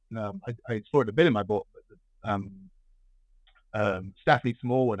 I explored a bit in my book, but Stephanie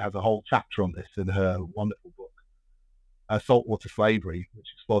Smallwood has a whole chapter on this in her wonderful book. Saltwater Slavery, which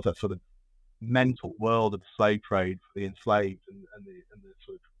explores that sort of mental world of the slave trade for the enslaved and the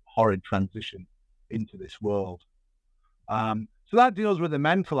sort of horrid transition into this world. So that deals with the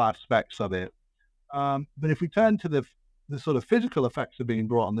mental aspects of it. But if we turn to the sort of physical effects of being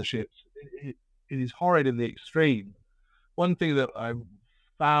brought on the ships, it is horrid in the extreme. One thing that I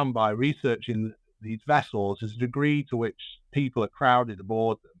found by researching these vessels is the degree to which people are crowded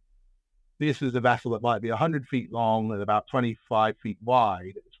aboard them. This is a vessel that might be 100 feet long and about 25 feet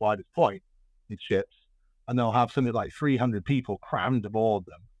wide at its widest point, these ships, and they'll have something like 300 people crammed aboard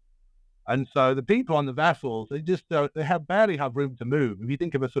them. And so the people on the vessels, they barely have room to move. If you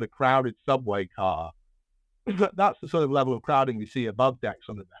think of a sort of crowded subway car, that's the sort of level of crowding we see above decks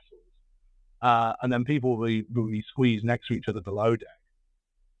on the vessels. And then people will be squeezed next to each other below deck.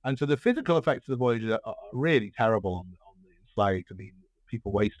 And so the physical effects of the voyage are really terrible on the enslaved. I mean,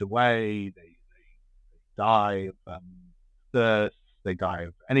 people waste away, they die of thirst, they die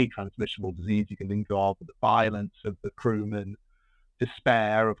of any transmissible disease you can think of, the violence of the crewmen,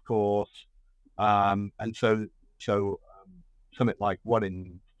 despair, of course. And so something like 1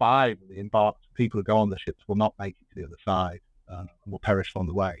 in 5 of the embarked people who go on the ships will not make it to the other side and will perish on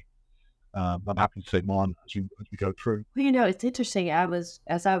the way. I'm happy to say more as we go through. Well, it's interesting.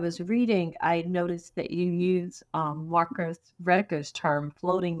 As I was reading, I noticed that you use Marcus Rediker's term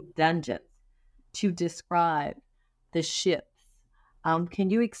 "floating dungeons" to describe the ships. Can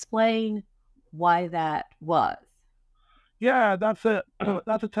you explain why that was? Yeah, that's a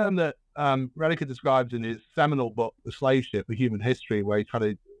term that Rediker describes in his seminal book, The Slave Ship: A Human History, where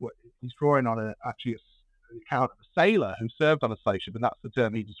he's drawing on an account of a sailor who served on a slave ship, and that's the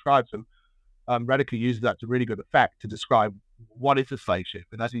term he describes them. Rediker uses that to really good effect to describe what is a slave ship,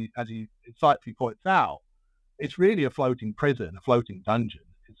 and as he insightfully points out, it's really a floating prison, a floating dungeon.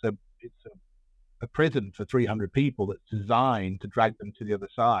 It's a prison for 300 people that's designed to drag them to the other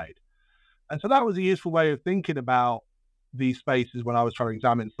side. And so that was a useful way of thinking about these spaces when I was trying to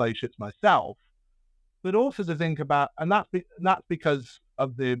examine slave ships myself, but also to think about, and that's because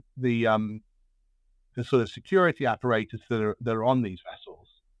of the sort of security apparatus that are on these vessels.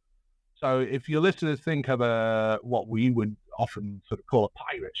 So if your listeners think of what we would often sort of call a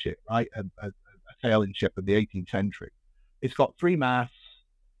pirate ship, right, a sailing ship of the 18th century, it's got 3 masts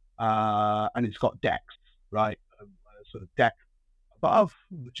and it's got decks, right, a sort of deck above,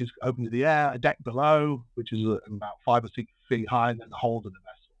 which is open to the air, a deck below, which is about 5 or 6 feet high, and then the hold of the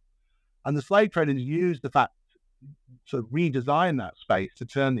vessel. And the slave traders used the fact to redesign that space to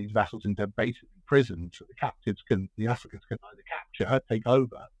turn these vessels into basically prisons that the Africans can either capture, take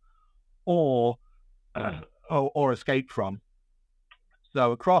over, or escape from.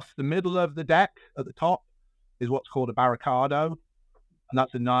 So across the middle of the deck at the top is what's called a barricado, and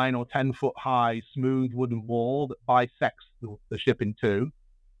that's a 9 or 10 foot high smooth wooden wall that bisects the ship in two.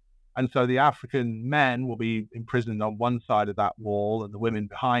 And so the African men will be imprisoned on one side of that wall and the women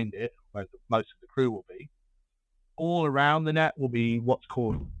behind it, where most of the crew will be. All around the net will be what's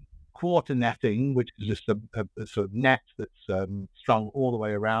called quarter netting, which is just a sort of net that's strung all the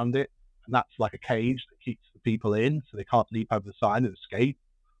way around it. And that's like a cage that keeps the people in so they can't leap over the side and escape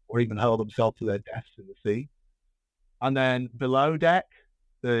or even hurl themselves to their deaths in the sea. And then below deck,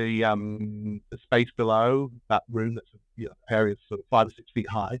 the space below that room that's area sort of 5 or 6 feet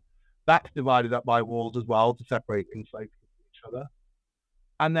high, that's divided up by walls as well to separate enslaved from each other.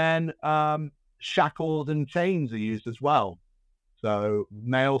 And then shackles and chains are used as well. So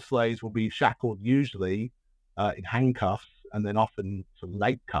male slaves will be shackled usually in handcuffs and then often some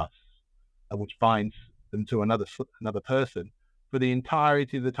leg cuffs, which binds them to another person for the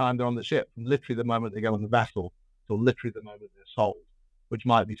entirety of the time they're on the ship, from literally the moment they go on the vessel till literally the moment they're sold, which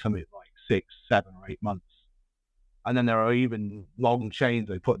might be something like 6, 7, or 8 months. And then there are even long chains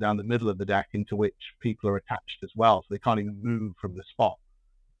they put down the middle of the deck into which people are attached as well, so they can't even move from the spot.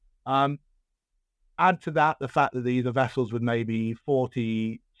 Add to that the fact that these are vessels with maybe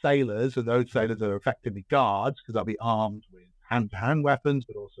 40 sailors, and those sailors are effectively guards because they'll be armed with hand-to-hand weapons,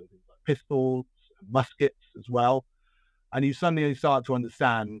 but also things like pistols and muskets as well. And you suddenly start to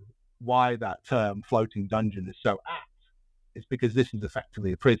understand why that term floating dungeon is so apt. It's because this is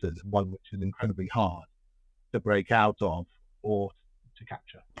effectively a prison, one which is incredibly hard to break out of or to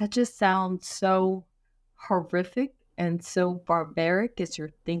capture. That just sounds so horrific and so barbaric as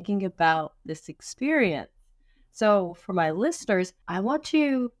you're thinking about this experience. So for my listeners, I want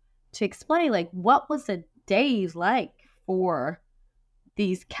you to explain, what was a day like for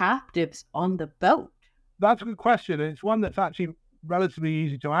these captives on the boat? That's a good question. And it's one that's actually relatively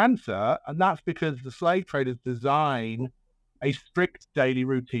easy to answer. And that's because the slave traders design a strict daily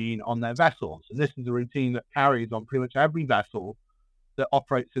routine on their vessels. And this is a routine that carries on pretty much every vessel that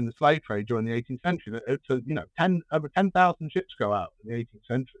operates in the slave trade during the 18th century. So, over 10,000 ships go out in the 18th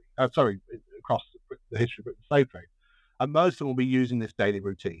century. Across the history of Britain's slave trade. And most of them will be using this daily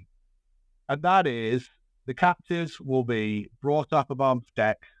routine. And that is, the captives will be brought up above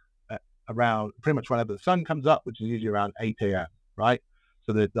deck around pretty much whenever the sun comes up, which is usually around 8 a.m., right?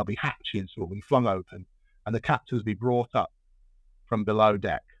 So there'll be hatches will be flung open, and the captives will be brought up from below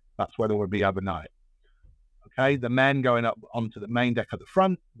deck. That's where they will be overnight. Okay, the men going up onto the main deck at the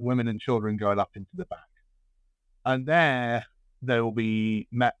front, women and children going up into the back. And there they will be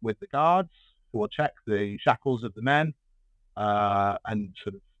met with the guards who will check the shackles of the men and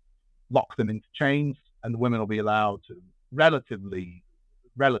sort of lock them into chains, and the women will be allowed to relative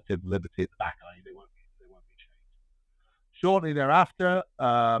liberty at the back. They won't be chained. Shortly thereafter,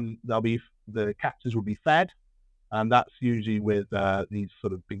 the captives will be fed, and that's usually with these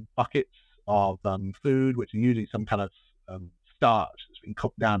sort of big buckets of food, which are usually some kind of starch that's been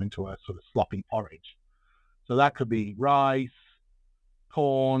cooked down into a sort of sloppy porridge. So that could be rice,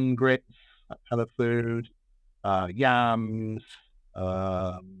 corn, grits, that kind of food, yams,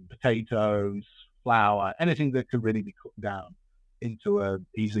 potatoes, flour, anything that could really be cooked down into a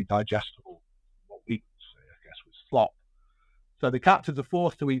easily digestible, what we could say, I guess, was slop. So the captives are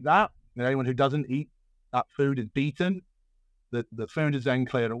forced to eat that, and anyone who doesn't eat that food is beaten. The food is then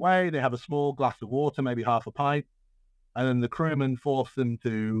cleared away. They have a small glass of water, maybe half a pint, and then the crewmen force them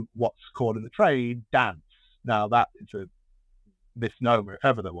to what's called in the trade dance. Now that is a misnomer, if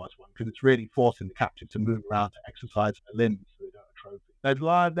ever there was one, because it's really forcing the captive to move around to exercise their limbs so they don't have a trophy. They'd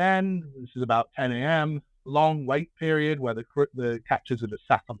lie then, this is about 10 a.m., long wait period where the captives are just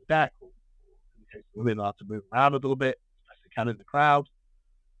sat on the deck, or in the case of women, allowed to move around a little bit, as they can in the crowd.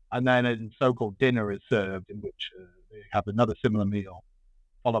 And then a so-called dinner is served, in which they have another similar meal,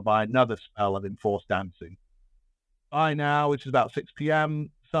 followed by another spell of enforced dancing. By now, which is about 6 p.m.,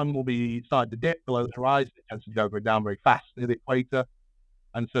 sun will be starting to dip below the horizon. It tends to go down very fast near the equator,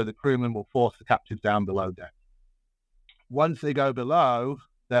 and so the crewmen will force the captives down below deck. Once they go below,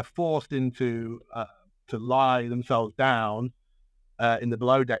 they're forced into to lie themselves down in the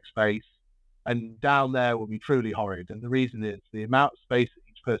below deck space, and down there will be truly horrid. And the reason is the amount of space that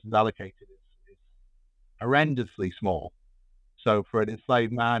each person's allocated is horrendously small. So for an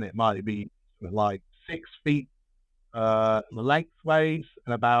enslaved man, it might be like 6 feet lengthways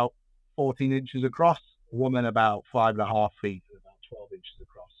and about 14 inches across. A woman about 5.5 feet and about 12 inches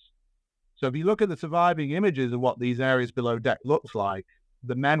across. So if you look at the surviving images of what these areas below deck looks like,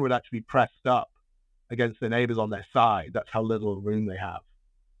 the men would actually be pressed up against their neighbors on their side. That's how little room they have.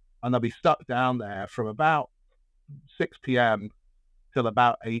 And they'll be stuck down there from about 6 p.m. till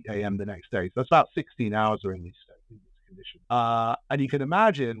about 8 a.m. the next day. So that's about 16 hours are in these conditions. And you can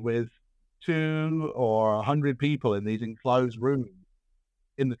imagine with 200 or 100 people in these enclosed rooms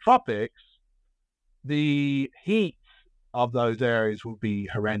in the tropics, the heat of those areas will be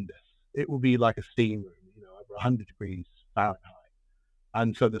horrendous. It will be like a steam room, over 100 degrees Fahrenheit.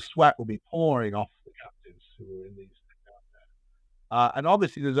 And so the sweat will be pouring off the captives who are in these down there. And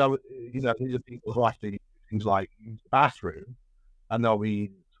obviously there's other, these are people who have to use things like use the bathroom, and there'll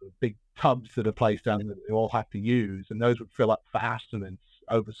be sort of big tubs that are placed down that they all have to use, and those would fill up fast and then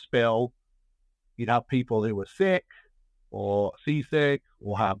overspill. You'd have people who were sick or seasick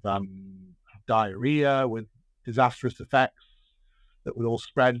or have diarrhea with disastrous effects that would all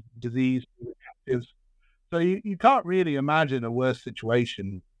spread disease to the captives. So you can't really imagine a worse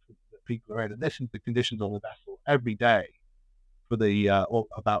situation that people are in. And this is the conditions on the vessel every day for the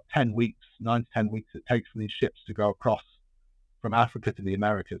about 10 weeks, 9 to 10 weeks it takes for these ships to go across from Africa to the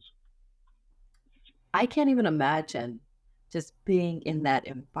Americas. I can't even imagine just being in that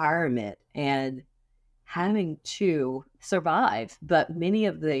environment and having to survive, but many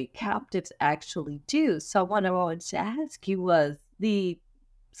of the captives actually do. So what I wanted to ask you was, the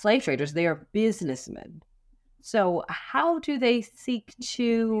slave traders, they are businessmen. So how do they seek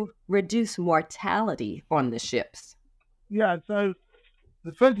to reduce mortality on the ships? Yeah, so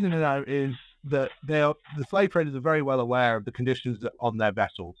the first thing to know is that the slave traders are very well aware of the conditions on their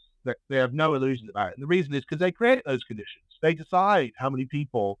vessels. They have no illusions about it. And the reason is because they create those conditions. They decide how many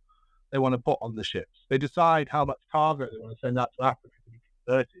people they want to put on the ships. They decide how much cargo they want to send out to Africa to be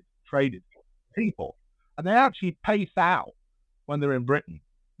converted, traded people. And they actually pace out, when they're in Britain,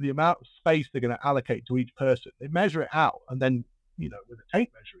 the amount of space they're going to allocate to each person. They measure it out, and then, with a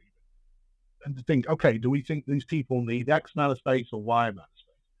tape measure even, and to think, okay, do we think these people need X amount of space or Y amount of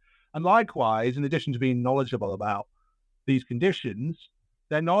space? And likewise, in addition to being knowledgeable about these conditions,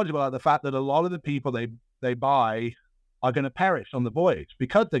 they're knowledgeable about the fact that a lot of the people they buy are going to perish on the voyage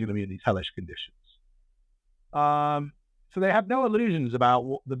because they're going to be in these hellish conditions. So they have no illusions about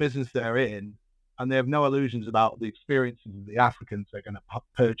what the business they're in, and they have no illusions about the experiences of the Africans they're going to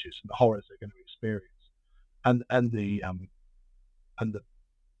purchase and the horrors they're going to experience, and the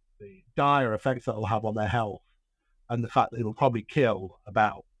dire effects that will have on their health, and the fact that it'll probably kill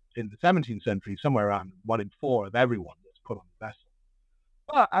about, in the 17th century, somewhere around 1 in 4 of everyone that's put on the vessel.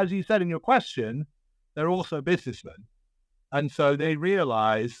 But as you said in your question, they're also businessmen. And so they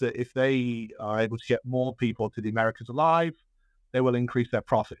realize that if they are able to get more people to the Americas alive, they will increase their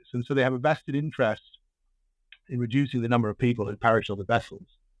profits. And so they have a vested interest in reducing the number of people who perish on the vessels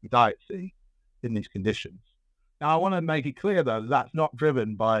who die at sea in these conditions. Now, I want to make it clear, though, that that's not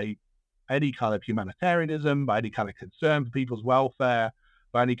driven by any kind of humanitarianism, by any kind of concern for people's welfare,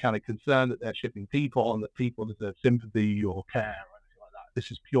 by any kind of concern that they're shipping people and that people deserve sympathy or care or anything like that.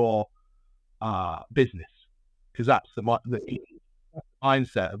 This is pure business, because that's the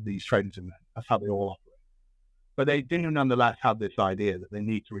mindset of these traders and men. That's how they all operate. But they do nonetheless have this idea that they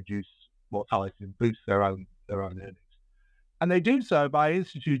need to reduce mortality and boost their own earnings. And they do so by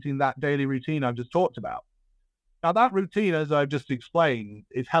instituting that daily routine I've just talked about. Now, that routine, as I've just explained,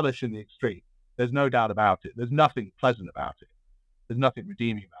 is hellish in the extreme. There's no doubt about it. There's nothing pleasant about it. There's nothing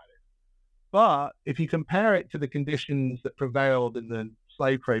redeeming about it. But if you compare it to the conditions that prevailed in the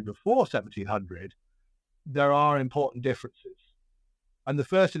slave trade before 1700, there are important differences. And the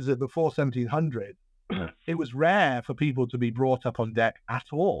first is that before 1700, it was rare for people to be brought up on deck at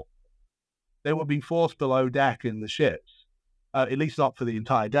all. They would be forced below deck in the ships, at least not for the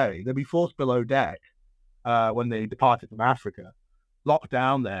entire day. They'd be forced below deck when they departed from Africa, locked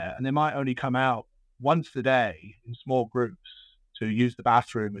down there, and they might only come out once a day in small groups to use the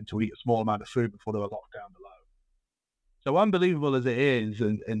bathroom and to eat a small amount of food before they were locked down below. So unbelievable as it is,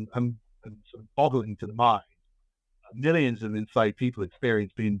 and sort of boggling to the mind, millions of enslaved people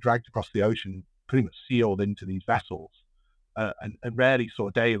experience being dragged across the ocean, pretty much sealed into these vessels, and rarely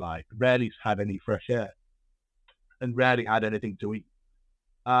saw daylight, rarely had any fresh air, and rarely had anything to eat,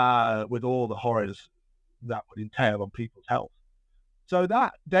 with all the horrors that would entail on people's health. So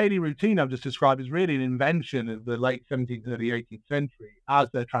that daily routine I've just described is really an invention of the late 17th, early 18th century as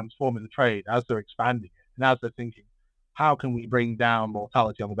they're transforming the trade, as they're expanding it, and as they're thinking, how can we bring down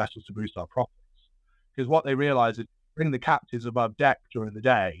mortality on the vessels to boost our profits? Because what they realize is bring the captives above deck during the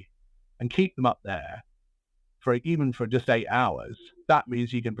day and keep them up there even for just 8 hours. That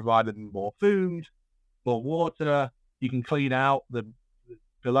means you can provide them more food, more water. You can clean out the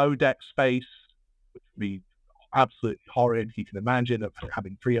below deck space, which would be absolutely horrid. You can imagine of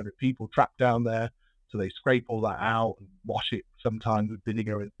having 300 people trapped down there. So they scrape all that out and wash it sometimes with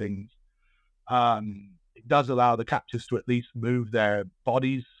vinegar and things. It does allow the captives to at least move their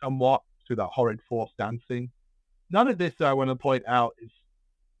bodies somewhat through that horrid forced dancing. None of this, though, I want to point out,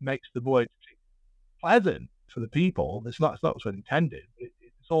 makes the voyage pleasant for the people. It's not what's intended.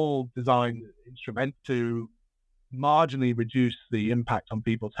 It's all designed instrument to marginally reduce the impact on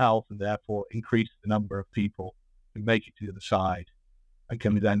people's health and therefore increase the number of people who make it to the other side and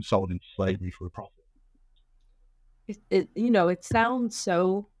can be then sold into slavery for a profit. It sounds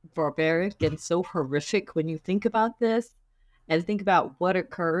so barbaric and so horrific when you think about this and think about what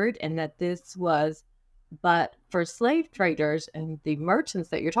occurred, and that this was, but for slave traders and the merchants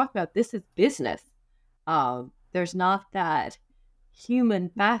that you're talking about, this is business. There's not that human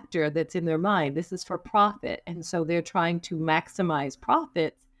factor that's in their mind. This is for profit. And so they're trying to maximize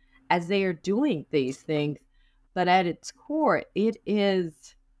profits as they are doing these things. But at its core, it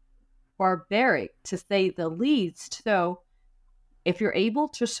is barbaric, to say the least. So if you're able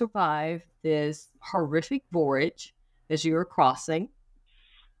to survive this horrific voyage as you're crossing,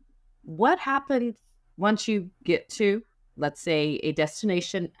 what happens once you get to, let's say, a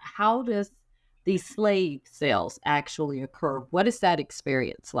destination? How does the slave sales actually occur? What is that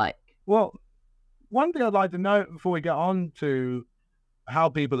experience like? Well, one thing I'd like to note before we get on to how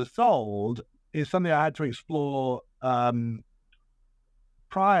people are sold is something I had to explore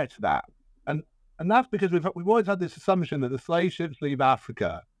prior to that. And that's because we've always had this assumption that the slave ships leave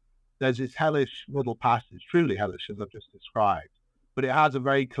Africa. There's this hellish middle passage, truly hellish, as I've just described. But it has a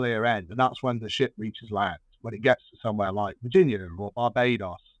very clear end, and that's when the ship reaches land, when it gets to somewhere like Virginia or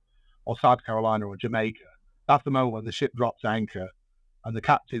Barbados or South Carolina or Jamaica. That's the moment when the ship drops anchor and the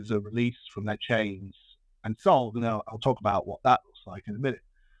captives are released from their chains and sold. And I'll talk about what that looks like in a minute.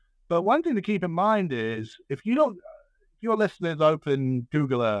 But one thing to keep in mind is if your listeners open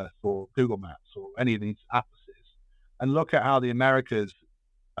Google Earth or Google Maps or any of these atlases and look at how the Americas,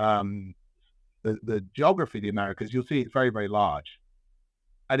 the geography of the Americas, you'll see it's very, very large.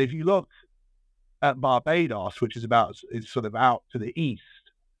 And if you look at Barbados, which is sort of out to the east,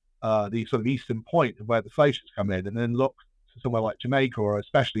 the sort of eastern point of where the glaciers come in, and then look to somewhere like Jamaica, or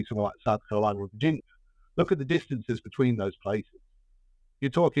especially somewhere like South Carolina or Virginia. Look at the distances between those places.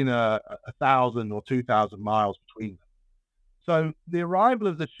 You're talking 1,000 or 2,000 miles between them. So the arrival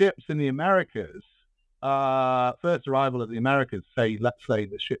of the ships in the Americas, first arrival of the Americas, let's say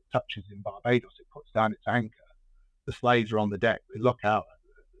the ship touches in Barbados, it puts down its anchor. The slaves are on the deck. They look out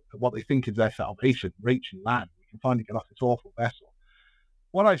at what they think is their salvation, reaching land. We can finally get off this awful vessel.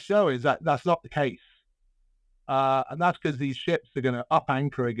 What I show is that that's not the case. And that's because these ships are going to up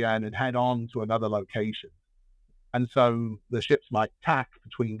anchor again and head on to another location. And so the ships might tack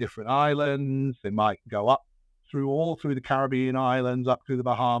between different islands. They might go up through the Caribbean islands, up through the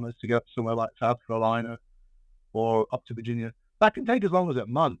Bahamas to get somewhere like South Carolina or up to Virginia. That can take as long as a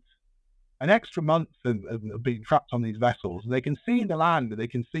month. An extra month of being trapped on these vessels. They can see the land, they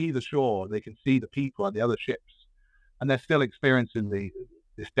can see the shore, they can see the people and the other ships. And they're still experiencing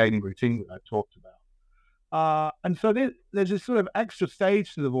this daily routine that I've talked about. And so there's this sort of extra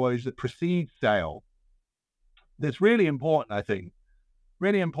stage to the voyage that precedes sail that's really important, I think.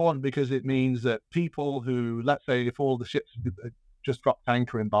 Really important because it means that people who, let's say, if all the ships just dropped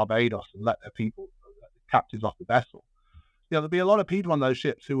anchor in Barbados and let their people, captives off the vessel, there'll be a lot of people on those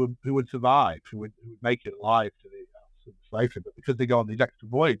ships who would survive, who would make it alive to the slave trade. But because they go on these extra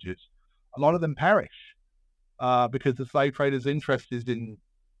voyages, a lot of them perish because the slave traders are interested in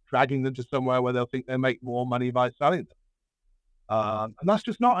dragging them to somewhere where they'll think they'll make more money by selling them. And that's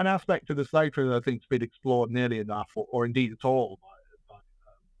just not an aspect of the slave trade that I think has been explored nearly enough, or indeed at all, by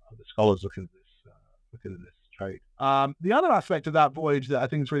other scholars looking at this trade. The other aspect of that voyage that I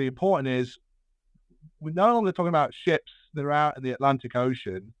think is really important is we're no longer talking about ships that are out in the Atlantic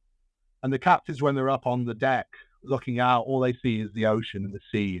Ocean, and the captains, when they're up on the deck looking out, all they see is the ocean and the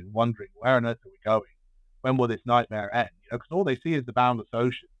sea, and wondering, where on earth are we going? When will this nightmare end? Because all they see is the boundless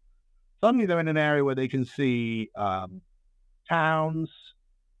ocean. Suddenly they're in an area where they can see towns,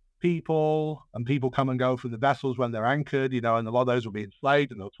 people, and people come and go from the vessels when they're anchored, and a lot of those will be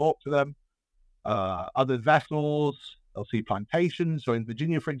enslaved, and they'll talk to them. Other vessels, they'll see plantations. So in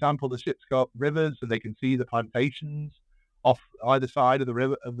Virginia, for example, the ships go up rivers, and they can see the plantations off either side of the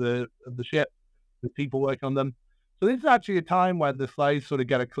river of the ship, with people working on them. So this is actually a time when the slaves sort of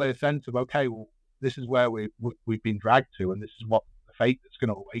get a clear sense of, okay, well, this is where we've been dragged to, and this is what the fate that's going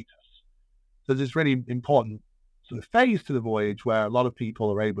to await us. So there's this really important sort of phase to the voyage where a lot of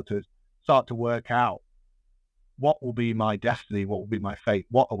people are able to start to work out what will be my destiny, what will be my fate,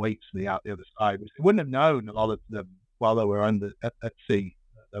 what awaits me out the other side. They wouldn't have known, a lot of them, while they were at sea.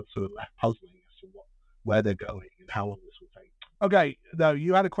 They're sort of left puzzling as to where they're going and how long this will take. Okay, now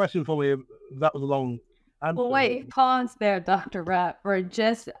you had a question for me. That was a long answer. Well, wait, pause there, Dr.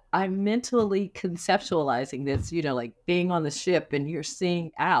 Radburn. I'm mentally conceptualizing this, like being on the ship and you're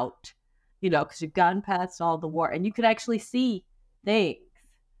seeing out, because you've gotten past all the war and you could actually see things.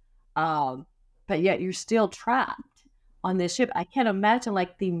 But yet you're still trapped on this ship. I can't imagine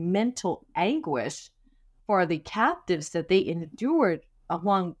the mental anguish for the captives that they endured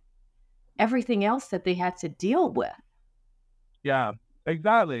among everything else that they had to deal with. Yeah,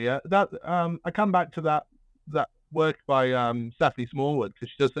 exactly. I come back to that work by Stephanie Smallwood, because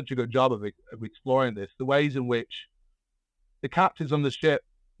she does such a good job of exploring this, the ways in which the captives on the ship,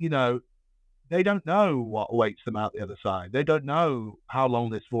 they don't know what awaits them out the other side. They don't know how long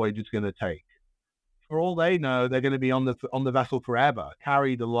this voyage is going to take. For all they know, they're going to be on the vessel forever,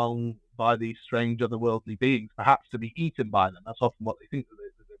 carried along by these strange otherworldly beings, perhaps to be eaten by them. That's often what they think, that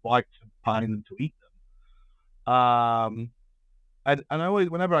the whites are planning them to eat them. And I always,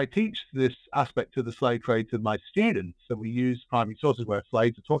 whenever I teach this aspect of the slave trade to my students, so we use primary sources where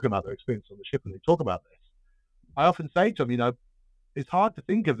slaves are talking about their experience on the ship and they talk about this, I often say to them, it's hard to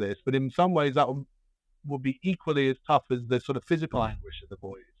think of this, but in some ways that will be equally as tough as the sort of physical anguish of the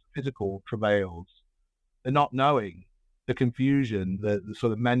voyage, physical travails, the not knowing, the confusion, the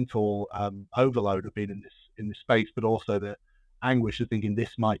sort of mental overload of being in this space, but also the anguish of thinking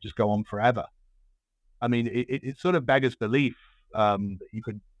this might just go on forever. I mean, it sort of beggars belief that you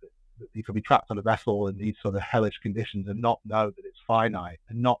could be trapped on a vessel in these sort of hellish conditions and not know that it's finite,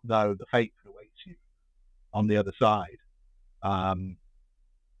 and not know the fate that awaits you on the other side.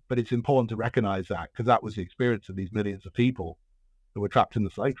 But it's important to recognize that, because that was the experience of these millions of people who were trapped in the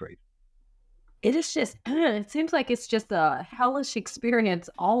slave trade. It is just, it seems like it's just a hellish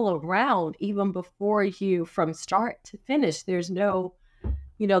experience all around, even before you, from start to finish. There's no,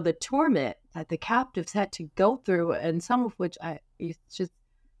 the torment that the captives had to go through, and some of which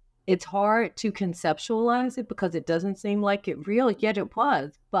it's hard to conceptualize it because it doesn't seem like it real, yet it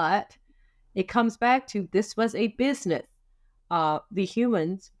was. But It comes back to this was a business. The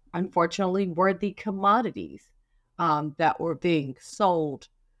humans, unfortunately, were the commodities that were being sold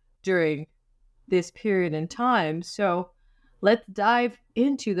during this period in time. So let's dive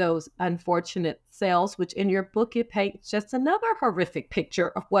into those unfortunate sales, which in your book, it paints just another horrific picture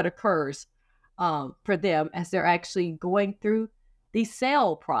of what occurs for them as they're actually going through the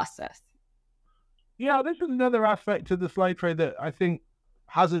sale process. Yeah, this is another aspect of the slave trade that I think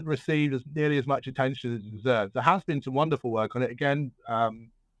hasn't received nearly as much attention as it deserves. There has been some wonderful work on it. Again,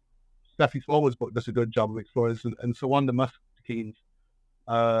 Steffi Smallwood's book does a good job of exploring this, and Sawanda Muskeen's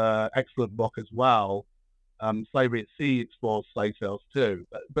excellent book as well. Slavery at Sea explores slave sales too.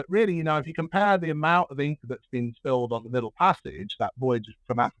 But really, if you compare the amount of ink that's been spilled on the Middle Passage, that voyage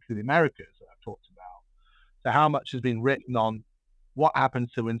from Africa to the Americas that I've talked about, to how much has been written on what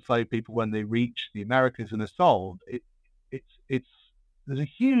happens to enslaved people when they reach the Americas and are sold, there's a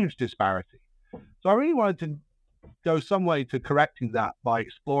huge disparity. So I really wanted to go some way to correcting that by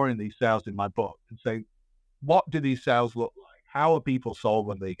exploring these sales in my book and say, what do these sales look like? How are people sold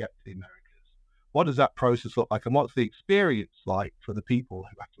when they get to the Americas? What does that process look like? And what's the experience like for the people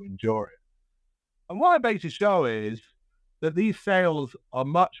who have to endure it? And what I basically show is that these sales are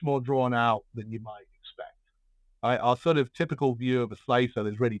much more drawn out than you might expect. Our sort of typical view of a slave sale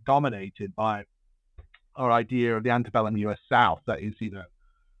is really dominated by our idea of the antebellum US South, that is,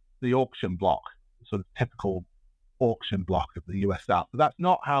 the auction block, sort of typical auction block of the US South. But that's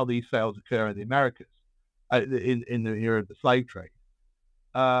not how these sales occur in the Americas, in the era of the slave trade.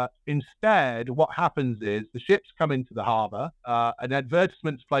 Instead, what happens is the ships come into the harbor, an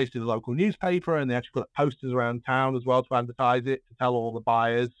advertisement's placed in the local newspaper, and they actually put posters around town as well to advertise it, to tell all the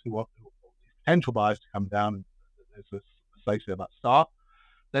buyers who want potential buyers to come down. And there's a slave sale about to start.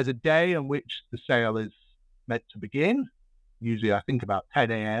 There's a day on which the sale is meant to begin, usually I think about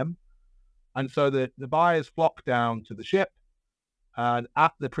 10 a.m. And so the buyers flock down to the ship, and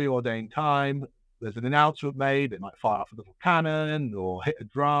at the preordained time, there's an announcement made. They might fire off a little cannon or hit a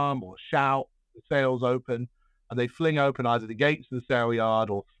drum or shout. The sails open, and they fling open either the gates of the sail yard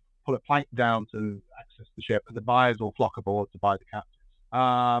or pull a plank down to access the ship, and the buyers will flock aboard to buy the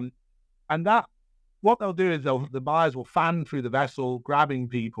captives. And that, what they'll do is the buyers will fan through the vessel, grabbing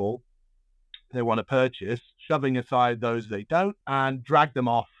people they want to purchase, shoving aside those they don't, and drag them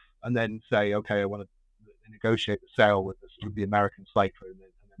off, and then say, okay, I want to negotiate the sale with the American slave trade, and then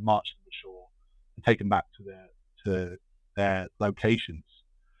march them ashore and take them back to their locations.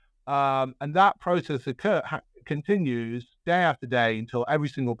 And that process continues day after day until every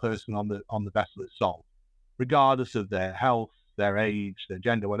single person on the vessel is sold, regardless of their health, their age, their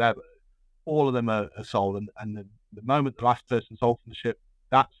gender, whatever. All of them are sold, and the moment the last person sold from the ship,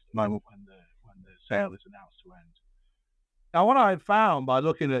 that's the moment when the sale is announced to end. Now, what I've found by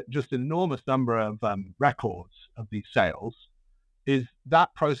looking at just an enormous number of records of these sales is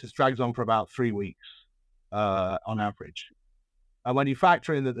that process drags on for about 3 weeks on average. And when you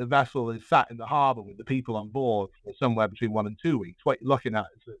factor in that the vessel is sat in the harbour with the people on board for somewhere between 1 and 2 weeks, what you're looking at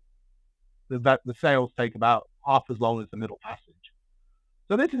is that the sales take about half as long as the Middle Passage.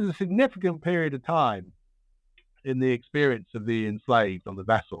 So this is a significant period of time in the experience of the enslaved on the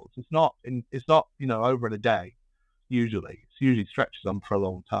vessels. It's not over in a day. Usually, it usually stretches on for a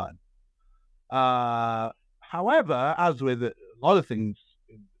long time. However, as with a lot of things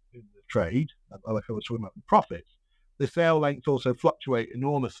in the trade, like I was talking about profits, the sale lengths also fluctuate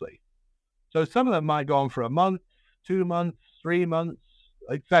enormously. So some of them might go on for a month, 2 months, 3 months,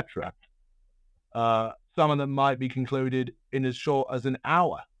 etc. Some of them might be concluded in as short as an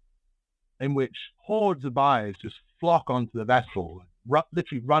hour, in which hordes of buyers just flock onto the vessel,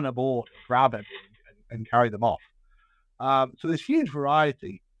 literally run aboard, grab everything, and carry them off. So there's huge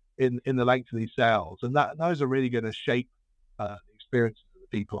variety in the length of these sales, and those are really going to shape the experiences of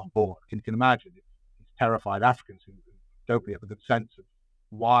the people on board. You can imagine these terrified Africans who don't really have a good sense of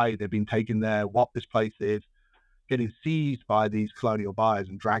why they've been taken there, what this place is, getting seized by these colonial buyers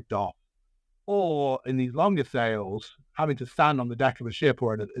and dragged off. Or in these longer sales, having to stand on the deck of a ship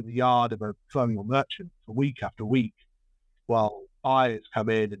or in the yard of a colonial merchant for week after week while buyers come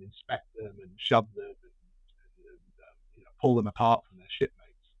in and inspect them and shove them and pull them apart from their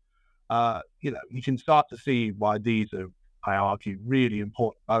shipmates. You can start to see why these are, I argue, really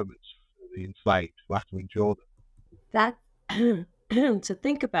important moments for the enslaved who have to endure them. That to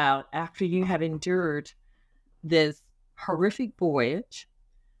think about after you have endured this horrific voyage,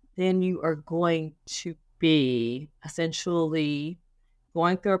 then you are going to be essentially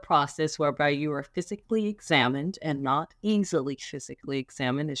going through a process whereby you are physically examined and not easily physically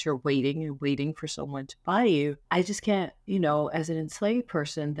examined as you're waiting and waiting for someone to buy you. I just can't, as an enslaved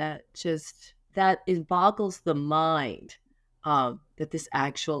person, it boggles the mind that this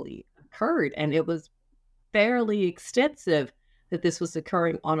actually occurred. And it was fairly extensive that this was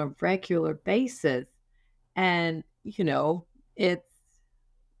occurring on a regular basis. And, it's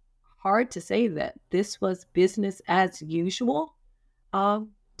hard to say that this was business as usual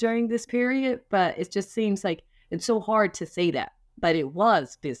during this period, but it just seems like it's so hard to say that, but it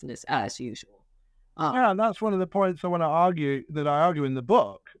was business as usual. Yeah, and that's one of the points I want to argue in the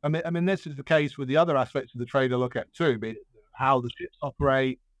book. I mean, this is the case with the other aspects of the trade I look at too, be it how the ships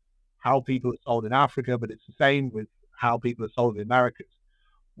operate, how people are sold in Africa, but it's the same with how people are sold in the Americas.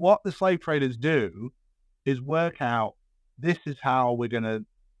 What the slave traders do is work out, this is how we're going to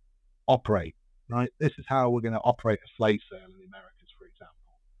operate, right? This is how we're going to operate a slave sale in the Americas, for example.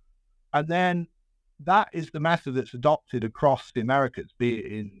 And then that is the method that's adopted across the Americas, be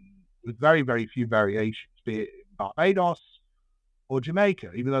it with very, very few variations, be it in Barbados or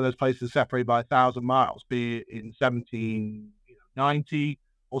Jamaica, even though those places are separated by 1,000 miles, be it in 1790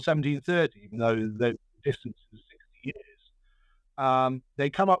 or 1730, even though the distance is 60 years.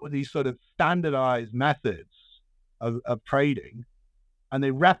 They come up with these sort of standardized methods of trading, and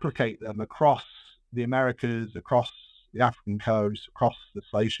they replicate them across the Americas, across the African coast, across the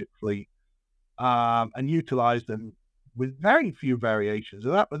slave ship fleet, and utilize them with very few variations.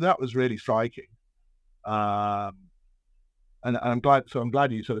 And that was really striking. And I'm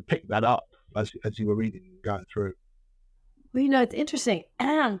glad you sort of picked that up as you were reading and going through. Well, it's interesting.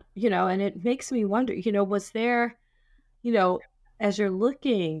 And, and it makes me wonder, was there, as you're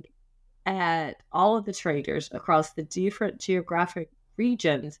looking at all of the traders across the different geographic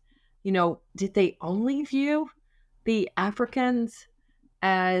regions, did they only view the Africans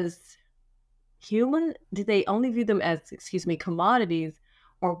as human? Did they only view them as, commodities?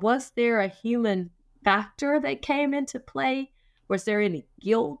 Or was there a human factor that came into play? Was there any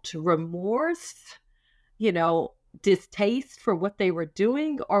guilt, remorse, distaste for what they were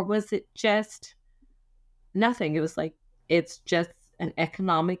doing? Or was it just nothing? It was like, it's just an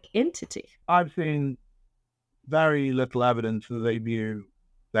economic entity. I've seen very little evidence that they view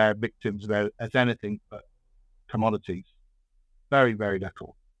their victims as anything but commodities. Very, very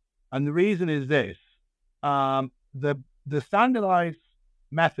little. And the reason is this: the standardized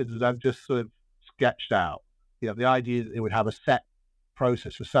methods that I've just sort of sketched out. The idea that they would have a set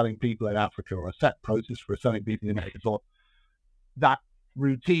process for selling people in Africa, or a set process for selling people in America, or that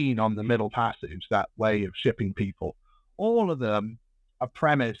routine on the Middle Passage, that way of shipping people. All of them are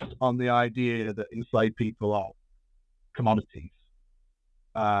premised on the idea that enslaved people are commodities,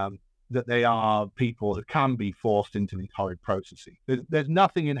 that they are people who can be forced into these horrid processes. There's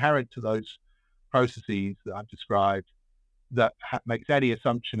nothing inherent to those processes that I've described that makes any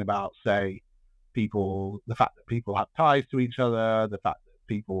assumption about, say, the fact that people have ties to each other, the fact that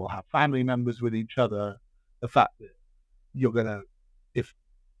people will have family members with each other, the fact that you're going to, if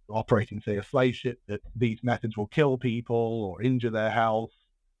operating, say, a slave ship, that these methods will kill people or injure their health.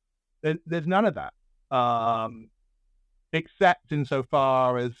 There's none of that, except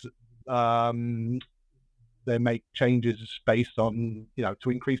insofar as they make changes based on, to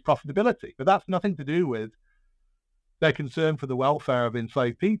increase profitability. But that's nothing to do with their concern for the welfare of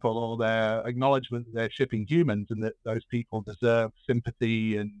enslaved people, or their acknowledgement that they're shipping humans and that those people deserve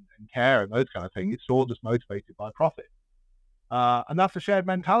sympathy and care and those kind of things. It's all just motivated by profit. And that's a shared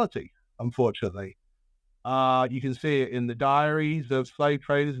mentality, unfortunately. You can see it in the diaries of slave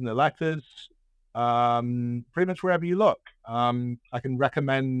traders and the letters, pretty much wherever you look. I can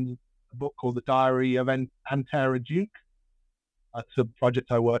recommend a book called The Diary of Antera Duke. That's a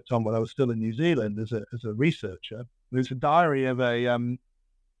project I worked on when I was still in New Zealand as a researcher. There's a diary of a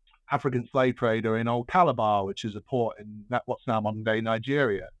African slave trader in Old Calabar, which is a port in what's now modern-day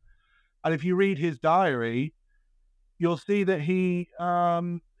Nigeria. And if you read his diary, you'll see that he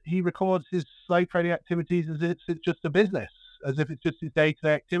records his slave trading activities as if it's just a business, as if it's just his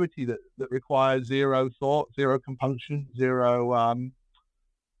day-to-day activity that requires zero thought, zero compunction, zero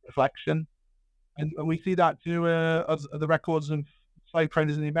reflection. And we see that too as the records of slave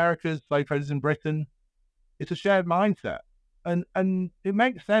traders in the Americas, slave traders in Britain. It's a shared mindset. And it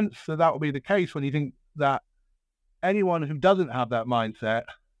makes sense that will be the case when you think that anyone who doesn't have that mindset,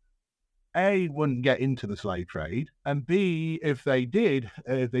 A, wouldn't get into the slave trade, and B, if they did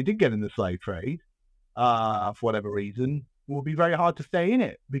get in the slave trade, for whatever reason, it will be very hard to stay in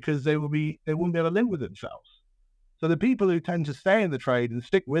it because they wouldn't be able to live with themselves. So the people who tend to stay in the trade and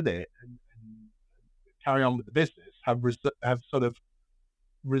stick with it and carry on with the business have sort of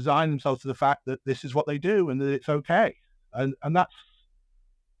resign themselves to the fact that this is what they do and that it's okay. And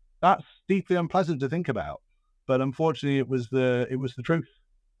that's deeply unpleasant to think about. But unfortunately, it was the truth,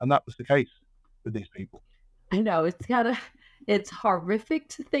 and that was the case with these people. I know it's horrific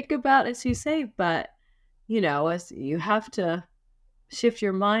to think about, as you say, but as you have to shift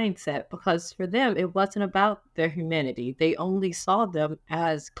your mindset, because for them, it wasn't about their humanity. They only saw them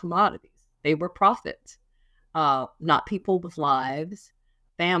as commodities. They were profits, not people with lives,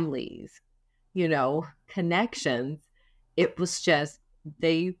 families, connections. It was just,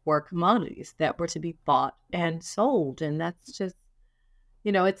 they were commodities that were to be bought and sold. And that's just,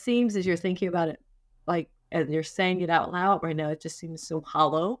 it seems, as you're thinking about it, and you're saying it out loud right now, it just seems so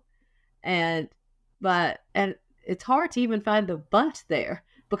hollow. And it's hard to even find the but there,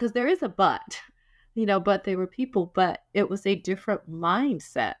 because there is a but, but they were people, but it was a different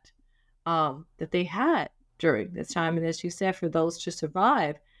mindset that they had during this time. And as you said, for those to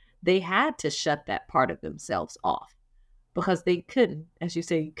survive, they had to shut that part of themselves off, because they couldn't, as you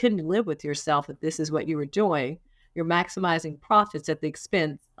say, you couldn't live with yourself if this is what you were doing. You're maximizing profits at the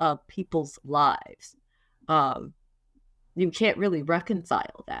expense of people's lives. You can't really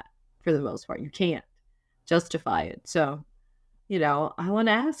reconcile that for the most part. You can't justify it. So, I want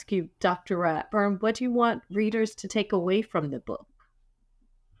to ask you, Dr. Radburn, what do you want readers to take away from the book?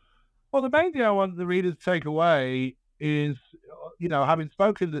 Well, the main thing I want the readers to take away is, having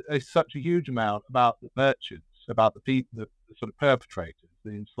spoken such a huge amount about the merchants, about the people, the sort of perpetrators,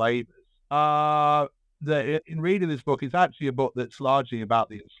 the enslavers, that in reading this book, it's actually a book that's largely about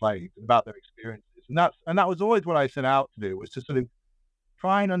the enslaved, about their experiences. And that was always what I set out to do, was to sort of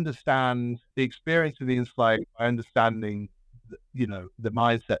try and understand the experience of the enslaved by understanding, the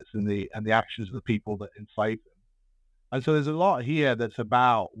mindsets and the actions of the people that enslaved them. And so there's a lot here that's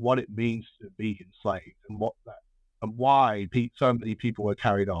about what it means to be enslaved, and why so many people were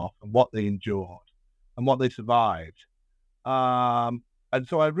carried off, and what they endured, and what they survived. And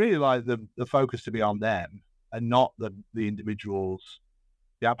so I really like the focus to be on them, and not the individuals,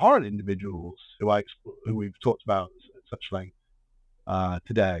 the abhorrent individuals who we've talked about at such length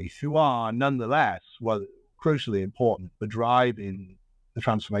today, who are nonetheless, crucially important for driving the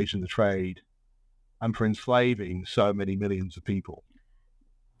transformation of the trade and for enslaving so many millions of people.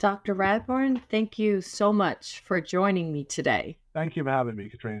 Dr. Radburn, thank you so much for joining me today. Thank you for having me,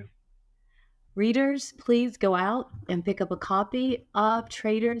 Katrina. Readers, please go out and pick up a copy of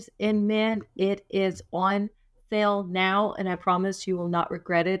Traders in Men. It is on sale now, and I promise you will not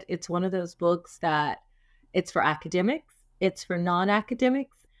regret it. It's one of those books that it's for academics, it's for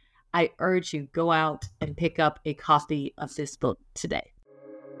non-academics. I urge you, go out and pick up a copy of this book today.